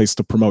 it's a place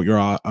to promote your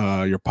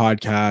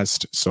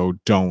podcast, so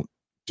don't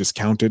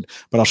discount it.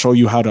 But I'll show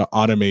you how to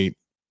automate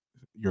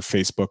your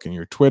Facebook and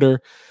your Twitter.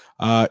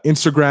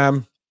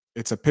 Instagram,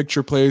 it's a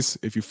picture place.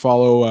 If you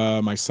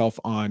follow myself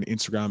on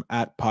Instagram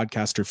at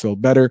Podcaster Phil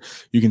Better,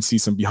 you can see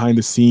some behind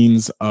the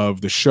scenes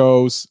of the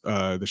shows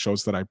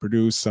that I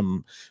produce,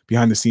 some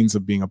behind the scenes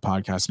of being a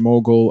podcast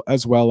mogul,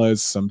 as well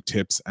as some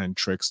tips and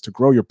tricks to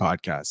grow your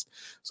podcast.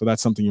 So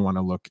that's something you want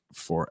to look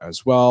for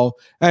as well.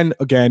 And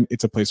again,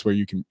 it's a place where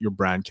your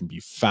brand can be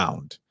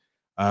found.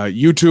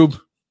 YouTube,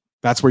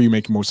 that's where you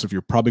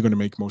probably going to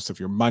make most of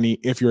your money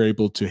if you're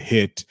able to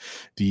hit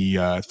the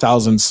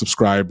 1,000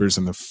 subscribers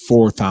and the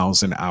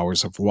 4,000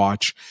 hours of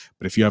watch.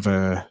 But if you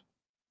have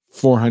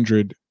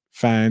 400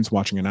 fans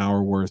watching an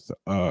hour worth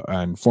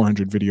and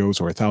 400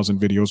 videos, or 1,000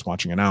 videos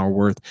watching an hour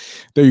worth,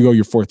 there you go,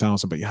 your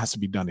 4,000. But it has to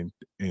be done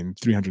in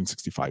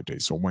 365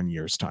 days, so 1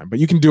 year's time. But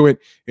you can do it.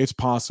 It's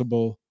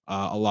possible.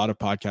 A lot of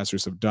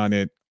podcasters have done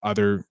it.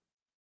 Other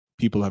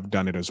people have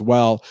done it as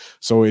well.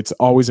 So it's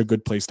always a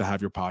good place to have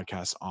your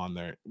podcast on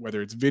there,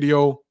 whether it's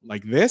video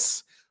like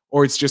this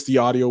or it's just the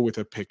audio with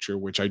a picture,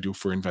 which I do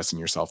for Invest in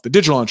Yourself, the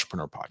Digital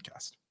Entrepreneur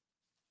Podcast.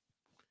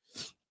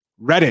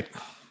 Reddit.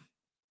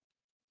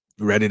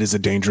 Reddit is a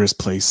dangerous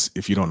place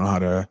if you don't know how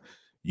to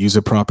use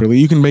it properly.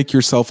 You can make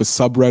yourself a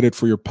subreddit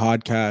for your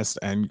podcast,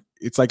 and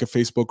it's like a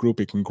Facebook group.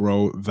 It can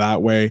grow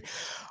that way.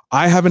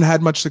 I haven't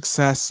had much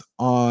success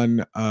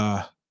on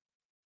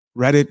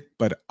Reddit,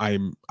 but I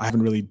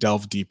haven't really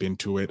delved deep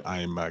into it.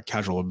 I'm a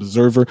casual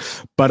observer,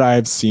 but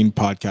I've seen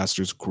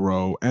podcasters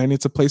grow, and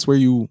it's a place where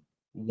you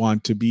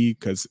want to be,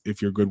 because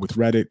if you're good with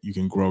Reddit, you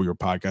can grow your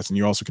podcast, and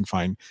you also can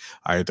find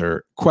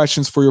either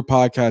questions for your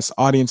podcast,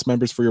 audience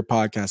members for your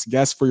podcast,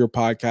 guests for your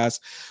podcast.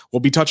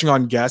 We'll be touching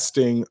on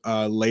guesting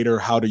later,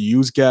 how to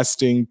use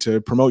guesting to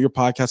promote your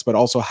podcast, but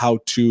also how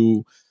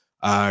to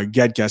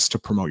get guests to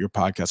promote your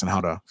podcast and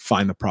how to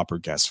find the proper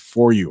guests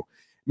for you.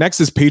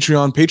 Next is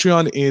Patreon.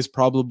 Patreon is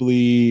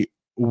probably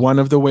one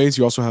of the ways.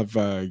 You also have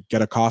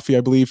Get a Coffee,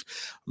 I believe.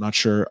 I'm not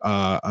sure.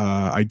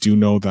 I do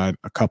know that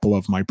a couple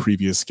of my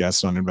previous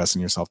guests on Invest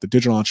in Yourself, the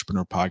Digital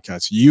Entrepreneur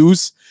Podcast,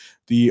 use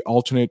the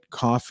alternate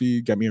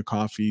coffee, Get Me a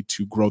Coffee,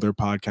 to grow their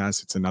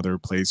podcast. It's another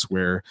place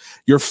where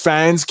your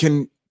fans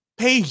can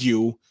pay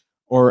you,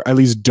 or at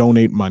least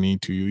donate money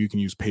to you. You can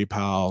use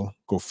PayPal,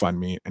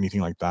 GoFundMe,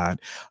 anything like that.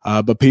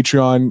 But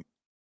Patreon,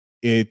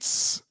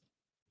 it's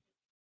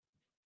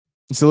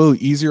a little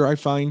easier, I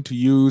find, to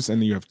use,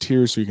 and then you have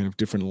tiers, so you can have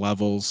different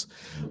levels.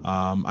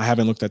 I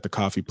haven't looked at the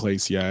coffee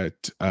place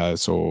yet,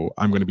 so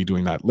I'm going to be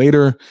doing that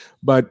later.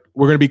 But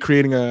we're going to be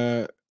creating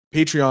a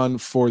Patreon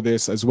for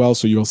this as well,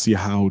 so you'll see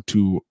how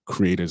to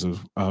create as a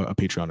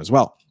Patreon as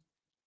well.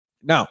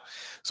 Now,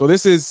 so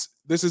this is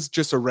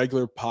just a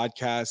regular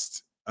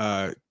podcast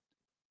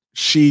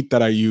sheet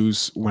that I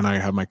use when I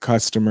have my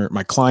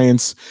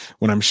clients,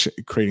 when I'm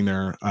creating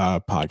their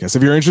podcast.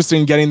 If you're interested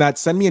in getting that,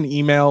 send me an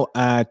email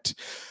at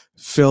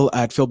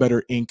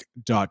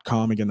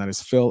phil@philbetterinc.com. Again, that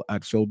is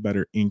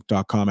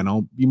phil@philbetterinc.com. And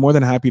I'll be more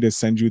than happy to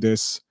send you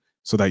this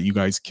so that you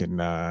guys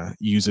can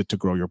use it to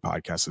grow your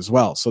podcast as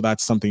well. So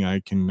that's something I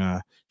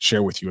can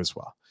share with you as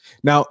well.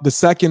 Now, the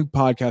second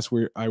podcast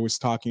where I was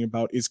talking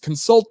about is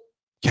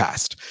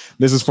ConsultCast.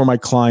 This is for my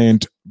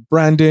client,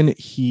 Brandon.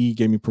 He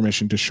gave me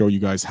permission to show you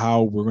guys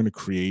how we're going to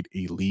create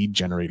a lead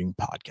generating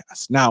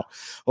podcast. Now,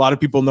 a lot of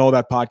people know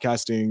that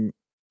podcasting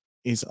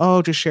is,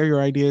 just share your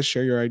ideas,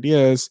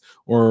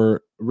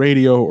 or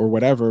radio or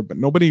whatever, but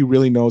nobody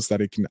really knows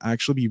that it can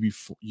actually be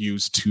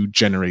used to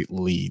generate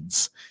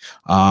leads.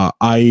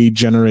 I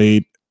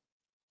generate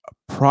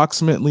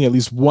approximately at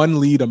least one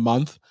lead a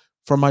month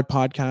from my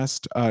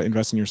podcast,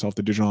 Invest in Yourself,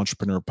 the Digital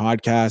Entrepreneur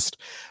Podcast,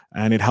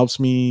 and it helps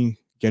me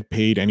get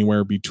paid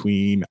anywhere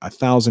between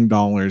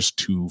 $1,000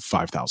 to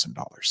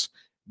 $5,000.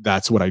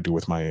 That's what I do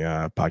with my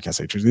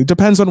podcast agents. It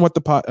depends on what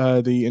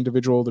the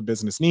individual, the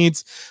business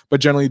needs, but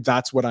generally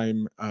that's what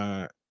I'm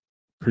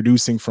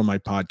producing from my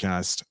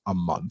podcast a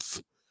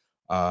month.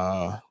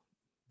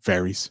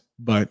 Varies,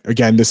 but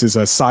again, this is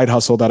a side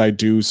hustle that I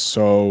do,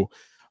 so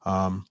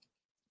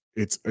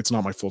it's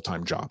not my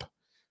full-time job.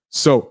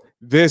 So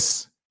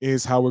this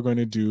is how we're going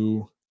to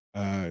do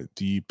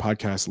the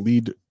podcast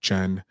lead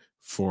gen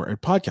for a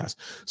podcast.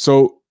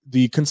 So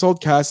the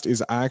ConsultCast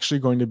is actually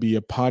going to be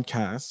a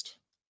podcast.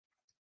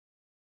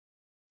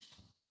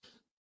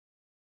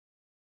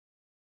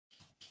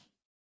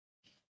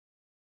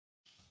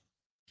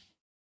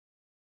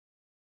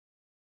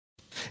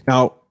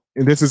 Now,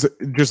 this is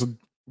just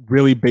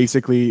really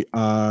basically,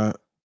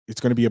 it's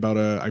going to be about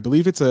I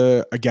believe it's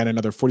again,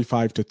 another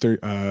 45 to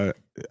 30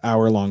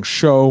 hour long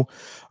show,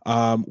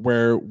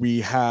 where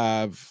we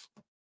have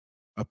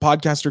a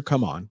podcaster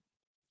come on,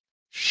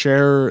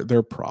 share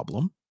their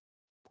problem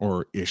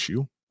or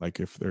issue, like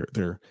if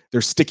their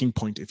sticking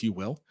point, if you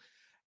will.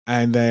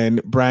 And then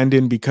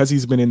Brandon, because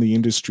he's been in the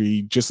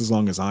industry just as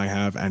long as I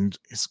have and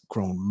has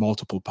grown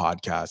multiple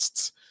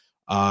podcasts,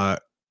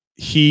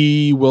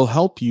 he will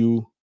help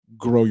you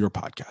grow your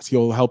podcast.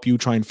 He'll help you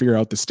try and figure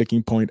out the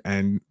sticking point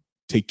and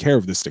take care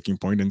of the sticking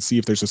point and see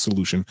if there's a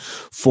solution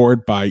for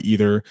it by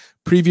either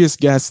previous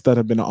guests that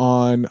have been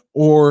on,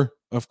 or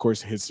of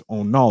course his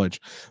own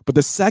knowledge. But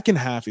the second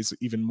half is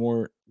even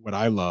more what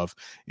I love,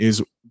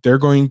 is they're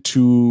going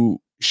to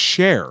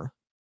share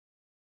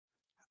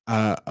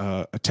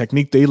a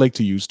technique they like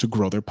to use to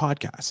grow their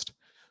podcast.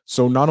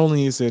 So not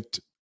only is it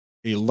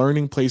a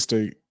learning place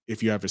to,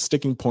 if you have a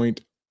sticking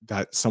point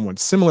that someone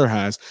similar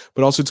has,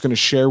 but also it's going to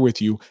share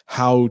with you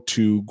how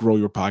to grow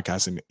your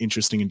podcast in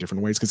interesting and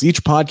different ways, because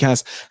each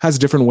podcast has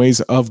different ways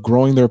of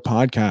growing their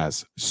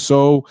podcast.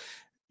 So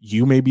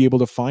you may be able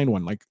to find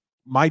one. Like,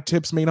 my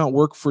tips may not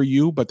work for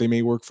you, but they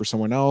may work for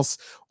someone else.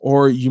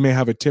 Or you may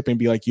have a tip and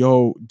be like,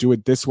 yo, do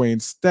it this way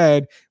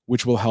instead,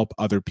 which will help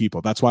other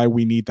people. That's why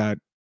we need that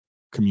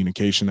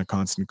communication, a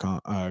constant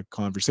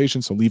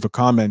conversation. So leave a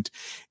comment,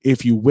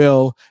 if you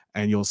will,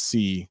 and you'll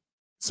see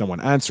someone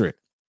answer it.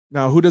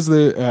 Now, who does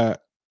the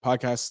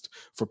podcast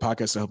for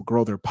podcasts to help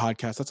grow their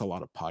podcast? That's a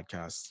lot of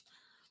podcasts.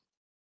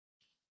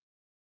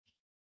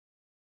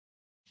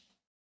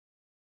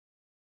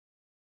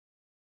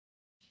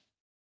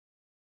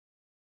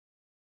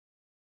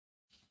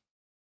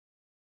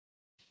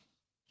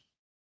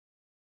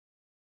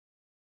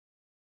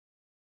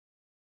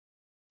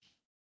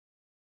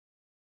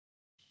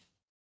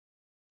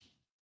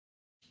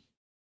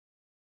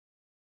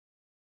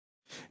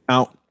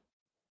 Now,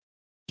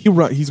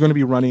 he's going to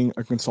be running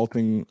a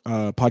consulting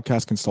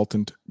podcast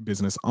consultant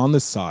business on the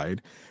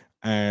side.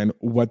 And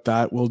what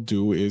that will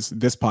do is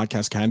this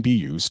podcast can be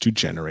used to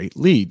generate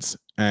leads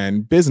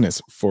and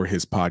business for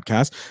his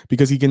podcast,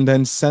 because he can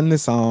then send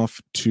this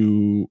off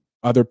to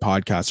other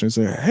podcasters and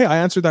say, hey, I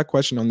answered that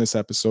question on this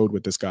episode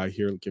with this guy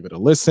here, give it a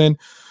listen.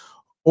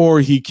 Or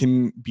he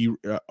can be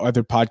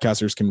other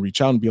podcasters can reach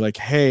out and be like,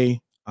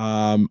 hey,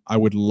 I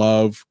would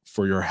love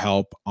for your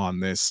help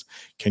on this.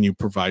 Can you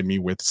provide me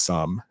with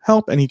some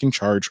help? And he can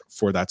charge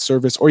for that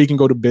service. Or you can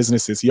go to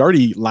businesses. He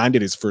already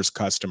landed his first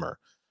customer.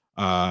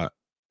 I'm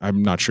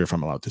not sure if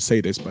I'm allowed to say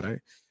this, but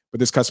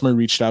this customer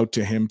reached out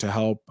to him to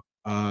help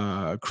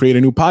create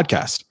a new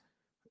podcast,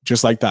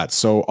 just like that.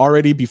 So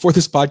already before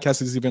this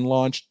podcast is even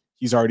launched,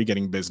 he's already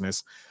getting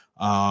business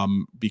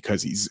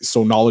because he's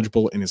so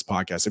knowledgeable in his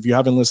podcast. If you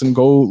haven't listened,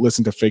 go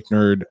listen to Fake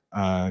Nerd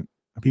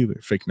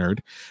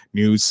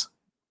News,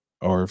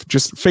 or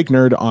just Fake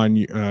Nerd on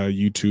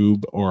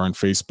YouTube or on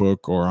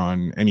Facebook or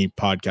on any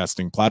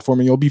podcasting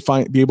platform, and you'll be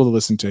able to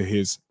listen to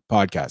his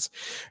podcast.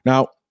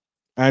 Now,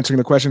 answering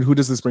the question, who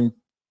does this bring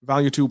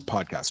value to?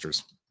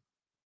 Podcasters.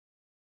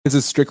 This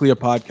is strictly a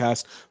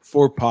podcast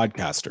for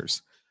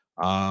podcasters.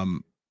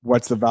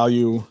 What's the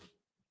value?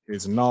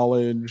 Is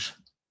knowledge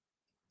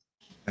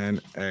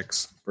and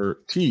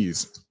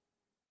expertise,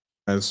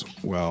 as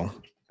well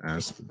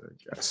as the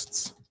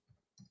guests.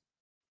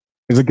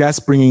 Is a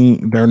guest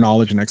bringing their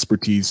knowledge and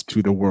expertise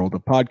to the world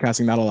of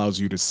podcasting. That allows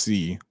you to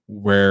see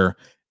where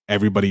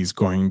everybody's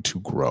going to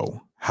grow,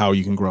 how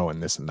you can grow,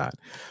 and this and that.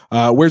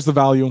 Where's the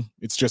value?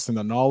 It's just in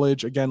the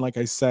knowledge. Again, like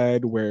I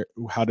said,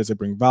 how does it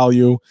bring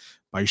value?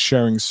 By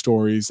sharing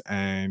stories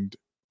and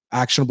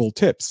actionable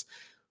tips.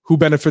 Who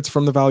benefits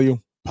from the value?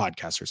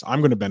 Podcasters.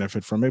 I'm going to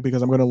benefit from it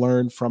because I'm going to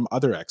learn from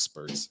other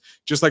experts.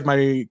 Just like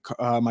my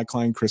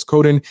client Chris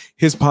Coden,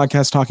 his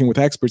podcast Talking with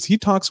Experts, he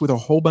talks with a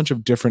whole bunch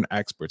of different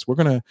experts. We're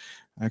going to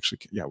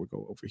we'll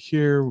go over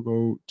here. We'll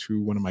go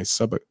to one of my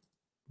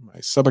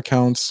sub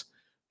accounts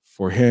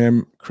for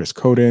him, Chris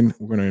Coden.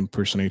 We're going to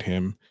impersonate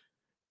him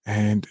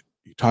and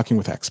Talking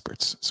with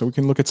Experts. So we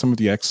can look at some of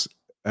the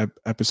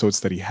episodes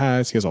that he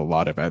has. He has a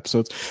lot of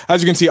episodes.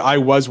 As you can see, I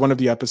was one of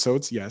the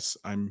episodes. Yes,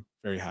 I'm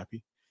very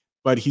happy.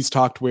 But he's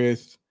talked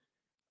with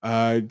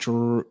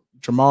Jamar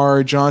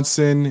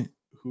Johnson,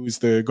 who's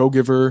the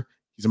Go-Giver.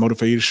 He's a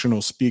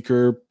motivational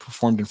speaker,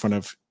 performed in front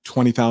of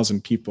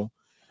 20,000 people.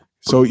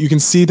 So you can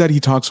see that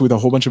he talks with a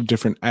whole bunch of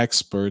different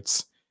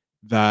experts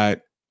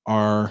that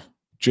are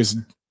just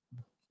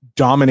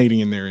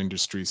dominating in their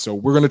industry. So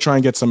we're going to try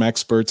and get some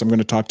experts. I'm going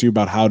to talk to you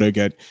about how to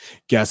get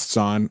guests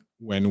on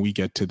when we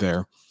get to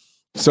there.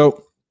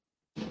 So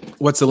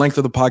what's the length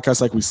of the podcast?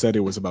 Like we said,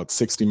 it was about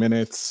 60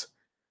 minutes.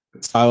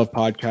 The style of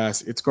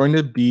podcast, it's going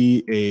to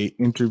be a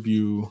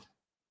interview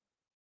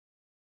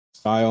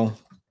style.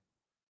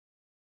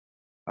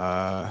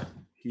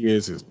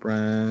 Is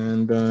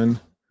Brandon.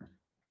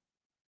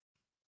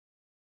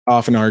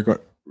 Often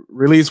our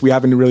release, we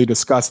haven't really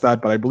discussed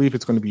that, but I believe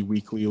it's going to be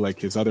weekly like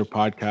his other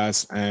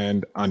podcasts,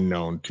 and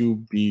unknown, to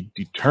be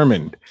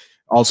determined.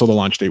 Also, the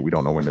launch date, we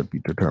don't know when to be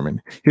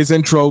determined. His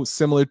intro,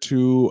 similar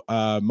to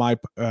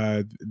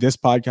this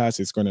podcast,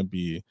 is going to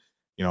be,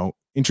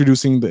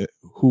 introducing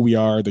who we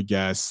are, the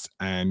guests,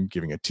 and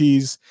giving a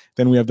tease.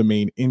 Then we have the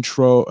main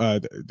intro.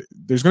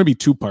 There's going to be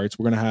two parts.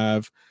 We're going to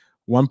have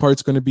one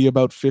part's going to be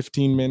about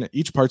 15 minutes.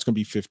 Each part's going to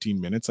be 15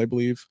 minutes, I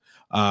believe.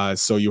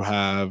 So you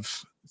have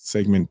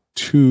segment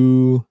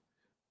 2.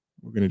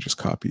 We're going to just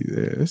copy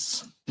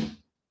this. We're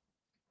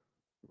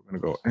going to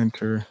go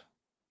enter.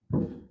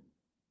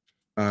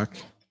 Back.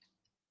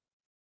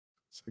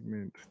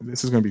 Segment.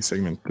 This is going to be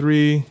segment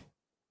 3.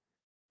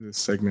 This is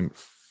segment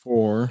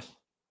 4.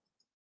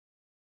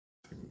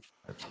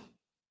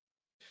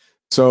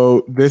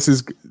 So this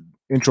is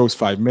intro is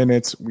 5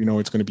 minutes. We know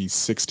it's going to be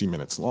 60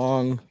 minutes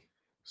long.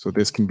 So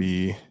this can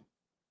be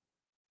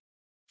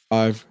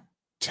 5,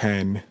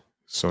 10.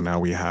 So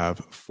now we have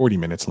 40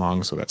 minutes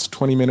long. So that's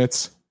 20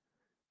 minutes.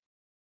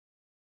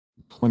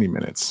 20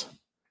 minutes.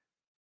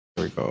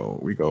 There we go.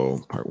 We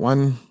go part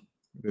 1.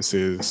 This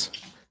is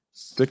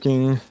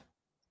sticking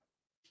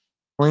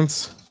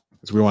points,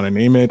 as we want to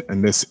name it.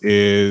 And this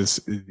is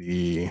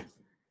the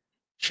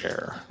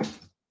chair.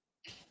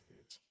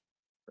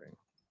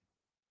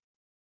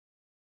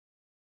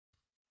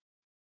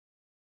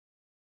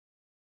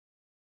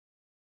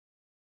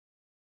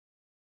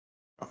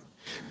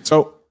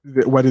 So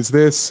what is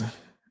this?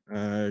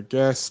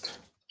 Guest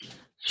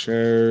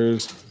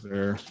shares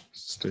their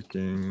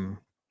sticking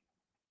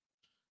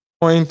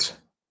point.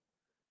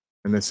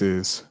 And this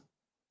is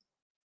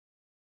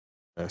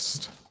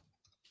guest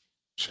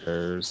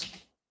shares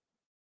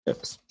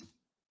tips.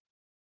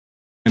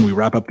 And we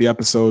wrap up the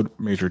episode,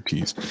 major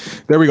tease.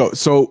 There we go.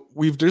 So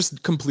we've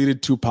just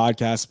completed 2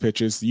 podcast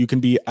pitches. You can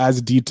be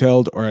as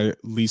detailed or at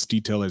least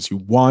detailed as you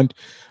want.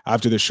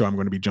 After this show, I'm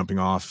going to be jumping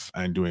off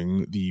and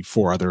doing the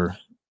 4 other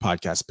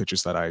podcast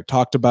pitches that I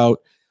talked about.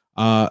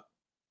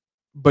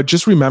 But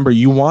just remember,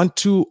 you want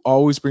to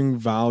always bring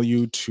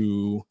value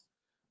to,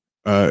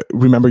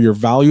 remember your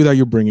value that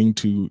you're bringing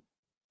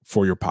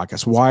for your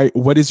podcast. Why?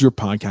 What is your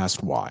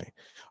podcast? Why?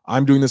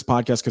 I'm doing this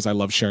podcast because I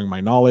love sharing my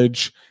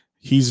knowledge.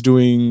 He's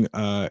doing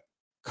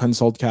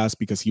Consultcast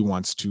because he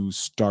wants to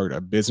start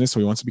a business. So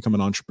he wants to become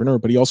an entrepreneur,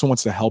 but he also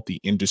wants to help the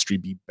industry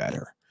be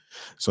better.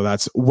 So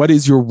that's what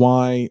is your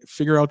why.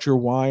 Figure out your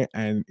why,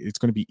 and it's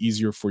going to be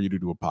easier for you to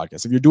do a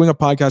podcast. If you're doing a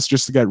podcast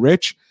just to get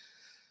rich,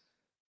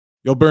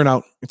 you'll burn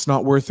out. It's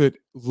not worth it.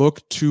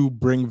 Look to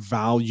bring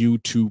value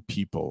to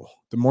people.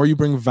 The more you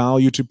bring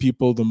value to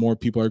people, the more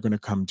people are going to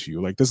come to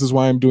you. Like, this is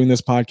why I'm doing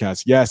this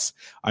podcast. Yes,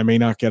 I may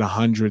not get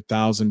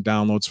 100,000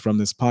 downloads from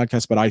this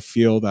podcast, but I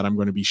feel that I'm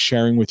going to be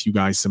sharing with you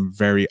guys some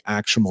very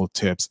actionable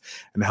tips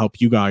and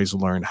help you guys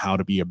learn how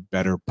to be a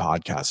better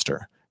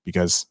podcaster.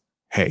 Because,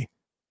 hey,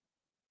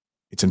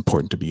 it's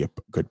important to be a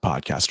good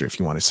podcaster if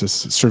you want to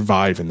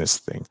survive in this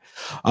thing.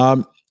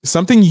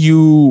 Something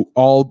you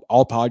all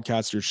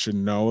podcasters should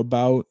know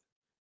about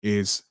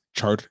is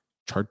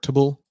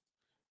Chartable.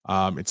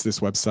 It's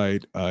this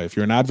website. If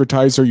you're an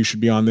advertiser, you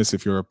should be on this.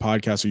 If you're a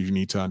podcaster, you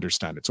need to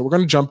understand it. So we're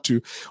going to jump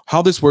to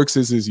how this works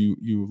is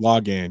you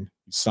log in,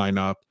 you sign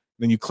up,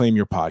 then you claim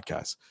your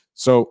podcast.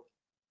 So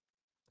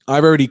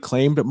I've already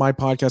claimed my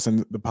podcast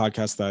and the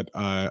podcast that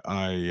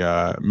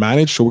I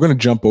manage. So we're going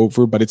to jump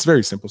over, but it's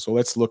very simple. So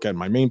let's look at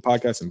my main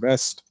podcast,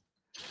 Invest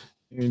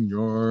in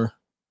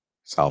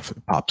Yourself.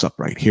 It pops up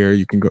right here.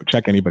 You can go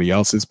check anybody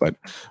else's, but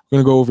I'm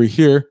going to go over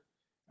here,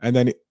 and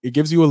then it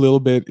gives you a little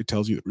bit. It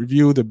tells you the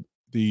review,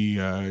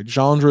 the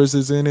genres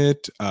is in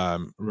it.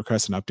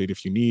 Request an update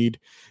if you need,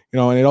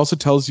 and it also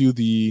tells you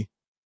the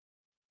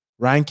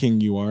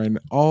ranking you are and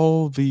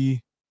all the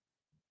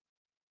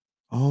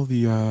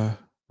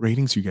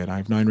ratings you get. I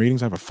have 9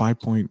 ratings. I have a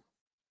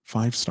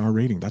 5.5 star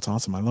rating. That's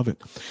awesome. I love it.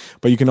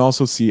 But you can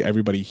also see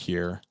everybody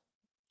here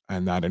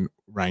and that in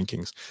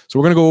rankings. So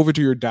we're going to go over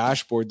to your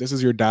dashboard. This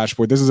is your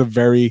dashboard. This is a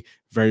very,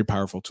 very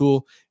powerful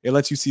tool. It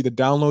lets you see the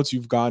downloads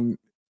you've gotten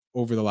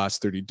over the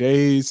last 30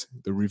 days.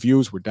 The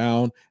reviews were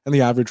down and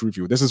the average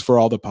review. This is for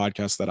all the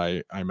podcasts that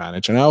I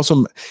manage. And I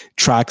also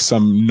track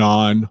some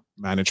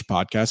non-managed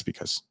podcasts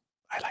because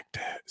I like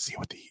to see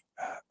what the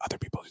other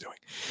people are doing.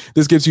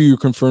 This gives you your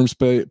confirmed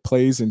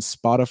plays in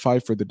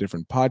Spotify for the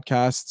different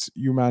podcasts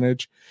you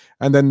manage.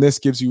 And then this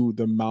gives you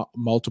the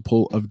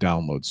multiple of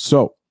downloads.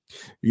 So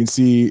you can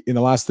see in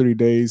the last 30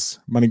 days,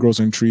 Money Grows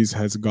on Trees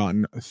has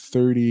gotten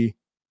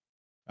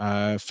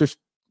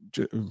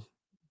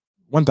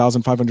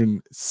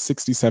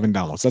 1,567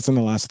 downloads. That's in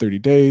the last 30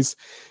 days.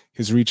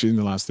 His reach in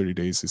the last 30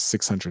 days is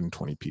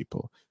 620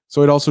 people.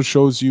 So it also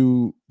shows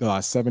you the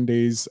last 7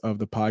 days of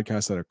the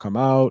podcasts that have come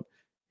out,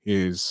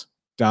 his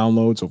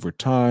downloads over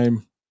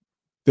time.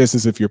 This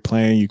is if you're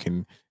playing, you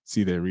can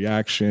see the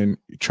reaction,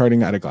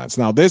 charting at a glance.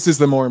 Now, this is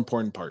the more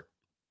important part.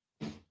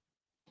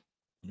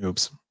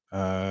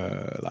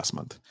 Last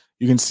month.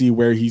 You can see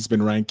where he's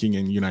been ranking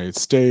in United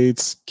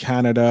States,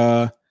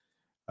 Canada.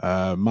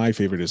 My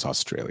favorite is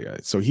Australia.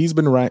 So he's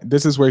been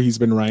this is where he's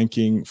been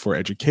ranking for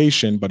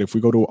education. But if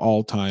we go to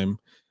all-time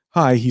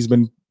high, he's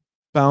been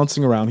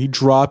bouncing around. He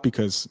dropped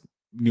because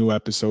new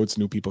episodes,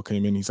 new people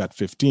came in. He's at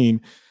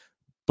 15.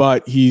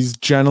 But he's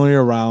generally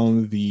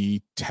around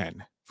the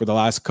 10. For the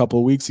last couple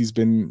of weeks, he's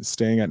been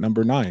staying at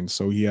number 9.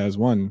 So he has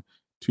 1,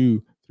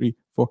 2, 3,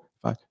 4,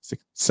 5,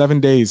 6, 7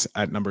 days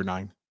at number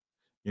 9,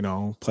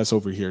 plus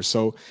over here.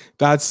 So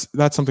that's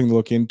something to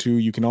look into.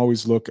 You can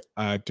always look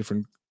at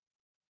different.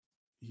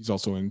 He's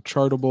also in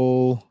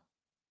Chartable,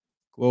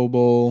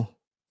 Global,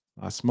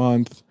 last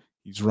month.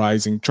 He's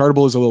rising.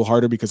 Chartable is a little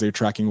harder because they're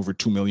tracking over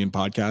 2 million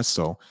podcasts.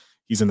 So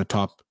he's in the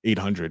top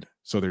 800.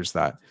 So there's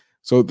that.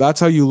 So that's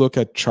how you look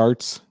at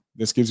charts.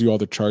 This gives you all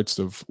the charts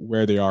of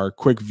where they are,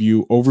 quick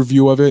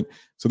overview of it.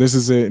 So this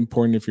is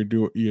important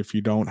if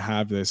you don't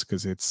have this,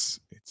 because it's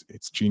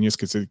genius,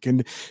 because it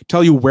can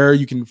tell you where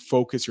you can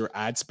focus your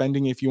ad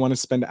spending if you want to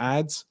spend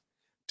ads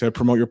to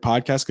promote your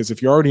podcast. Because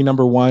if you're already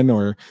number 1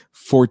 or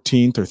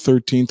 14th or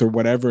 13th or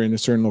whatever in a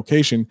certain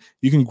location,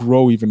 you can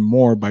grow even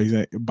more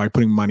by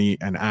putting money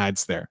and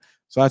ads there.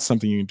 So that's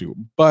something you can do.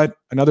 But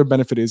another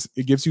benefit is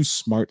it gives you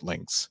smart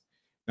links.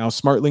 Now,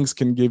 smart links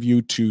can give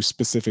you to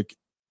specific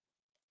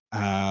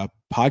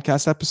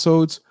podcast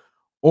episodes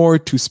or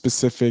to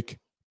specific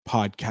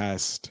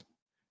podcasts.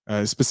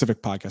 As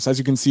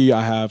you can see,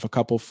 I have a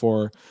couple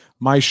for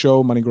my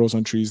show, Money Grows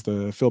on Trees,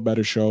 the Feel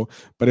Better show.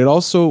 But it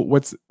also,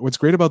 what's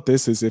great about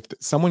this is if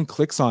someone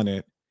clicks on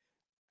it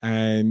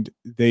and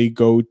they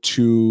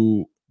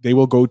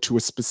will go to a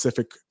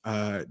specific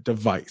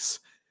device.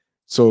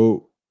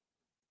 So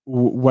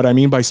what I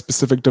mean by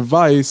specific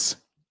device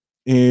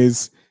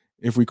is,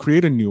 if we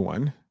create a new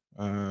one,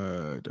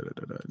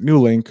 new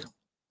link,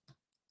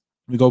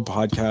 we go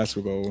podcast,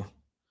 we go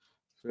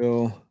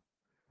Feel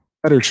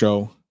Better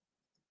show.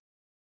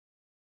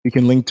 You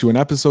can link to an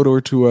episode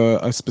or to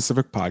a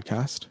specific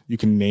podcast. You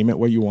can name it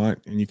what you want,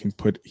 and you can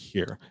put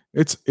here.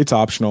 It's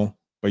optional,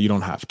 but you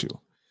don't have to.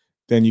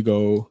 Then you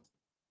go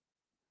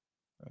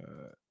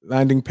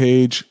landing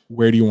page.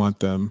 Where do you want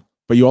them?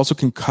 But you also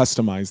can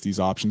customize these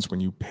options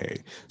when you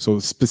pay. So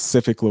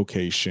specific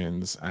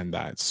locations and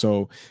that.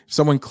 So if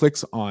someone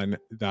clicks on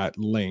that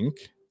link,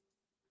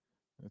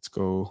 let's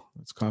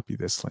copy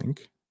this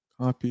link.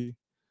 Copy.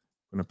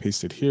 I'm going to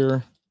paste it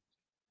here.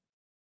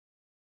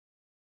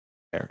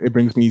 There. It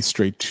brings me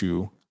straight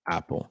to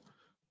Apple.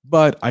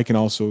 But I can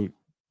also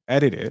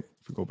edit it.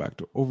 If we go back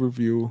to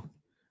overview,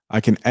 I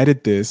can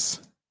edit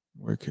this.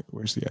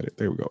 Where's the edit?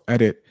 There we go.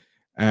 Edit.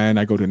 And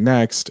I go to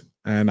next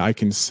and I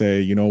can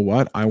say, you know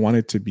what? I want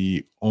it to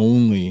be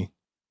only,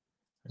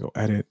 I go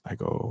edit. I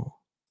go,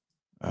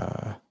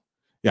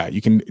 yeah,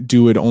 you can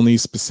do it only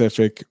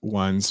specific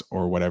ones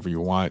or whatever you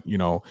want. You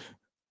know,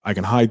 I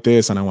can hide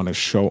this and I want to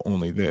show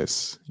only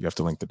this. You have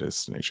to link the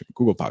destination,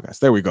 Google Podcast.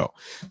 There we go.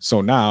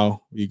 So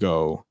now we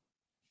go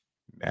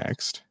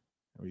next,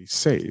 we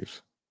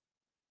save.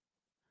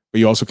 But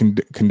you also can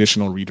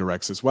conditional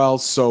redirects as well.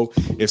 So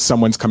if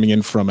someone's coming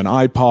in from an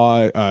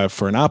iPod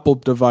for an Apple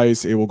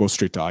device, it will go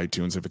straight to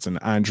iTunes. If it's an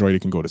Android,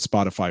 it can go to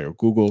Spotify or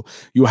Google.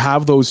 You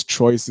have those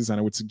choices, and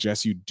I would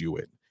suggest you do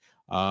it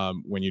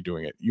when you're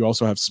doing it. You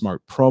also have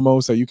smart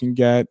promos that you can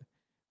get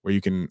where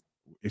you can,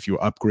 if you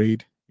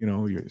upgrade, you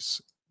know, your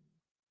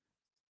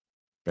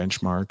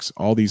benchmarks,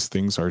 all these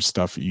things are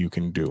stuff you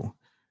can do,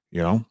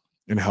 you know,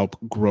 and help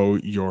grow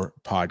your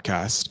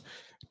podcast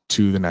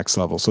to the next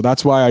level. So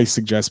that's why I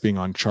suggest being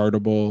on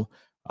Chartable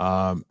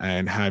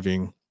and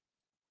having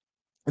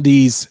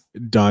these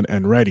done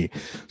and ready.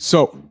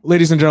 So,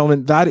 ladies and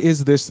gentlemen, that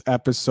is this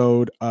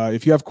episode.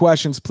 If you have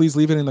questions, please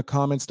leave it in the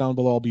comments down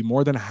below. I'll be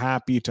more than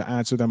happy to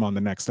answer them on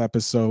the next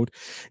episode.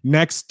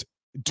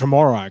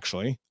 Tomorrow,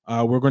 actually,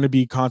 we're going to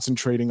be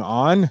concentrating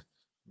on, let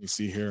me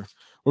see here.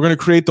 We're going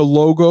to create the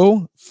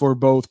logo for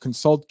both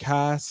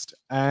ConsultCast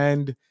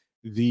and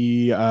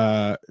the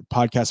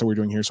podcast that we're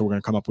doing here. So we're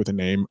going to come up with a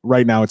name.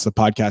 Right now it's the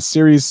podcast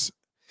series.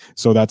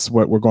 So that's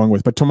what we're going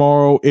with. But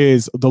tomorrow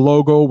is the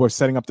logo. We're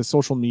setting up the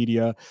social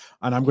media,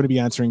 and I'm going to be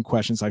answering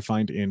questions I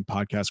find in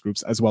podcast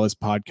groups as well as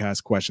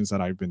podcast questions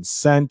that I've been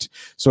sent.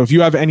 So if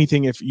you have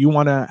anything, if you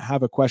want to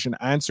have a question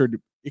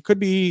answered, it could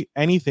be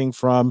anything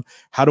from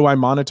how do I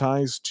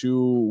monetize to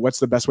what's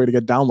the best way to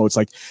get downloads.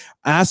 Like,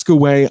 ask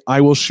away.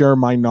 I will share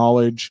my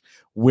knowledge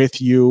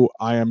with you.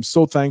 I am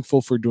so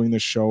thankful for doing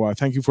this show.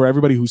 Thank you for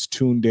everybody who's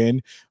tuned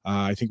in.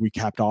 I think we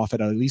capped off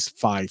at least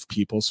 5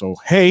 people. So,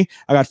 hey,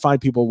 I got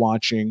 5 people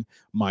watching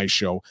my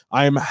show.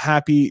 I am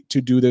happy to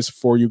do this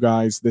for you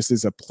guys. This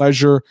is a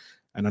pleasure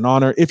and an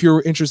honor. If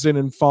you're interested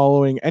in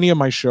following any of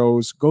my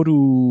shows, go to,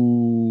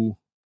 you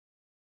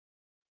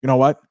know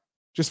what?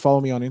 Just follow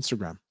me on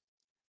Instagram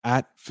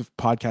at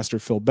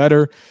podcaster Phil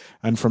Better.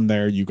 And from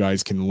there, you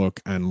guys can look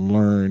and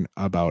learn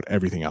about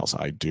everything else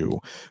I do.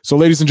 So,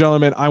 ladies and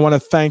gentlemen, I want to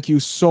thank you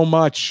so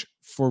much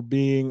for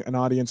being an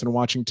audience and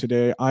watching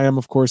today. I am,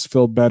 of course,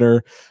 Phil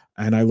Better,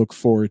 and I look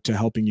forward to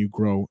helping you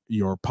grow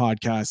your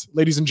podcast.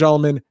 Ladies and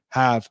gentlemen,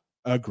 have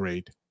a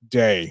great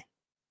day.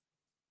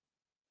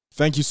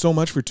 Thank you so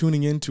much for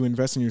tuning in to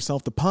Invest in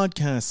Yourself, the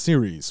podcast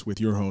series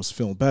with your host,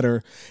 Phil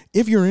Better.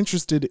 If you're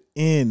interested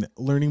in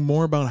learning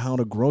more about how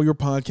to grow your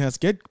podcast,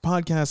 get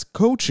podcast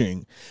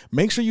coaching,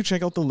 make sure you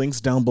check out the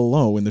links down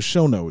below in the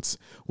show notes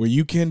where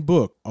you can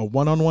book a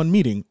one-on-one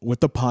meeting with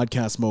the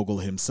podcast mogul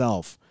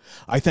himself.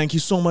 I thank you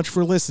so much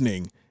for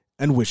listening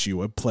and wish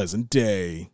you a pleasant day.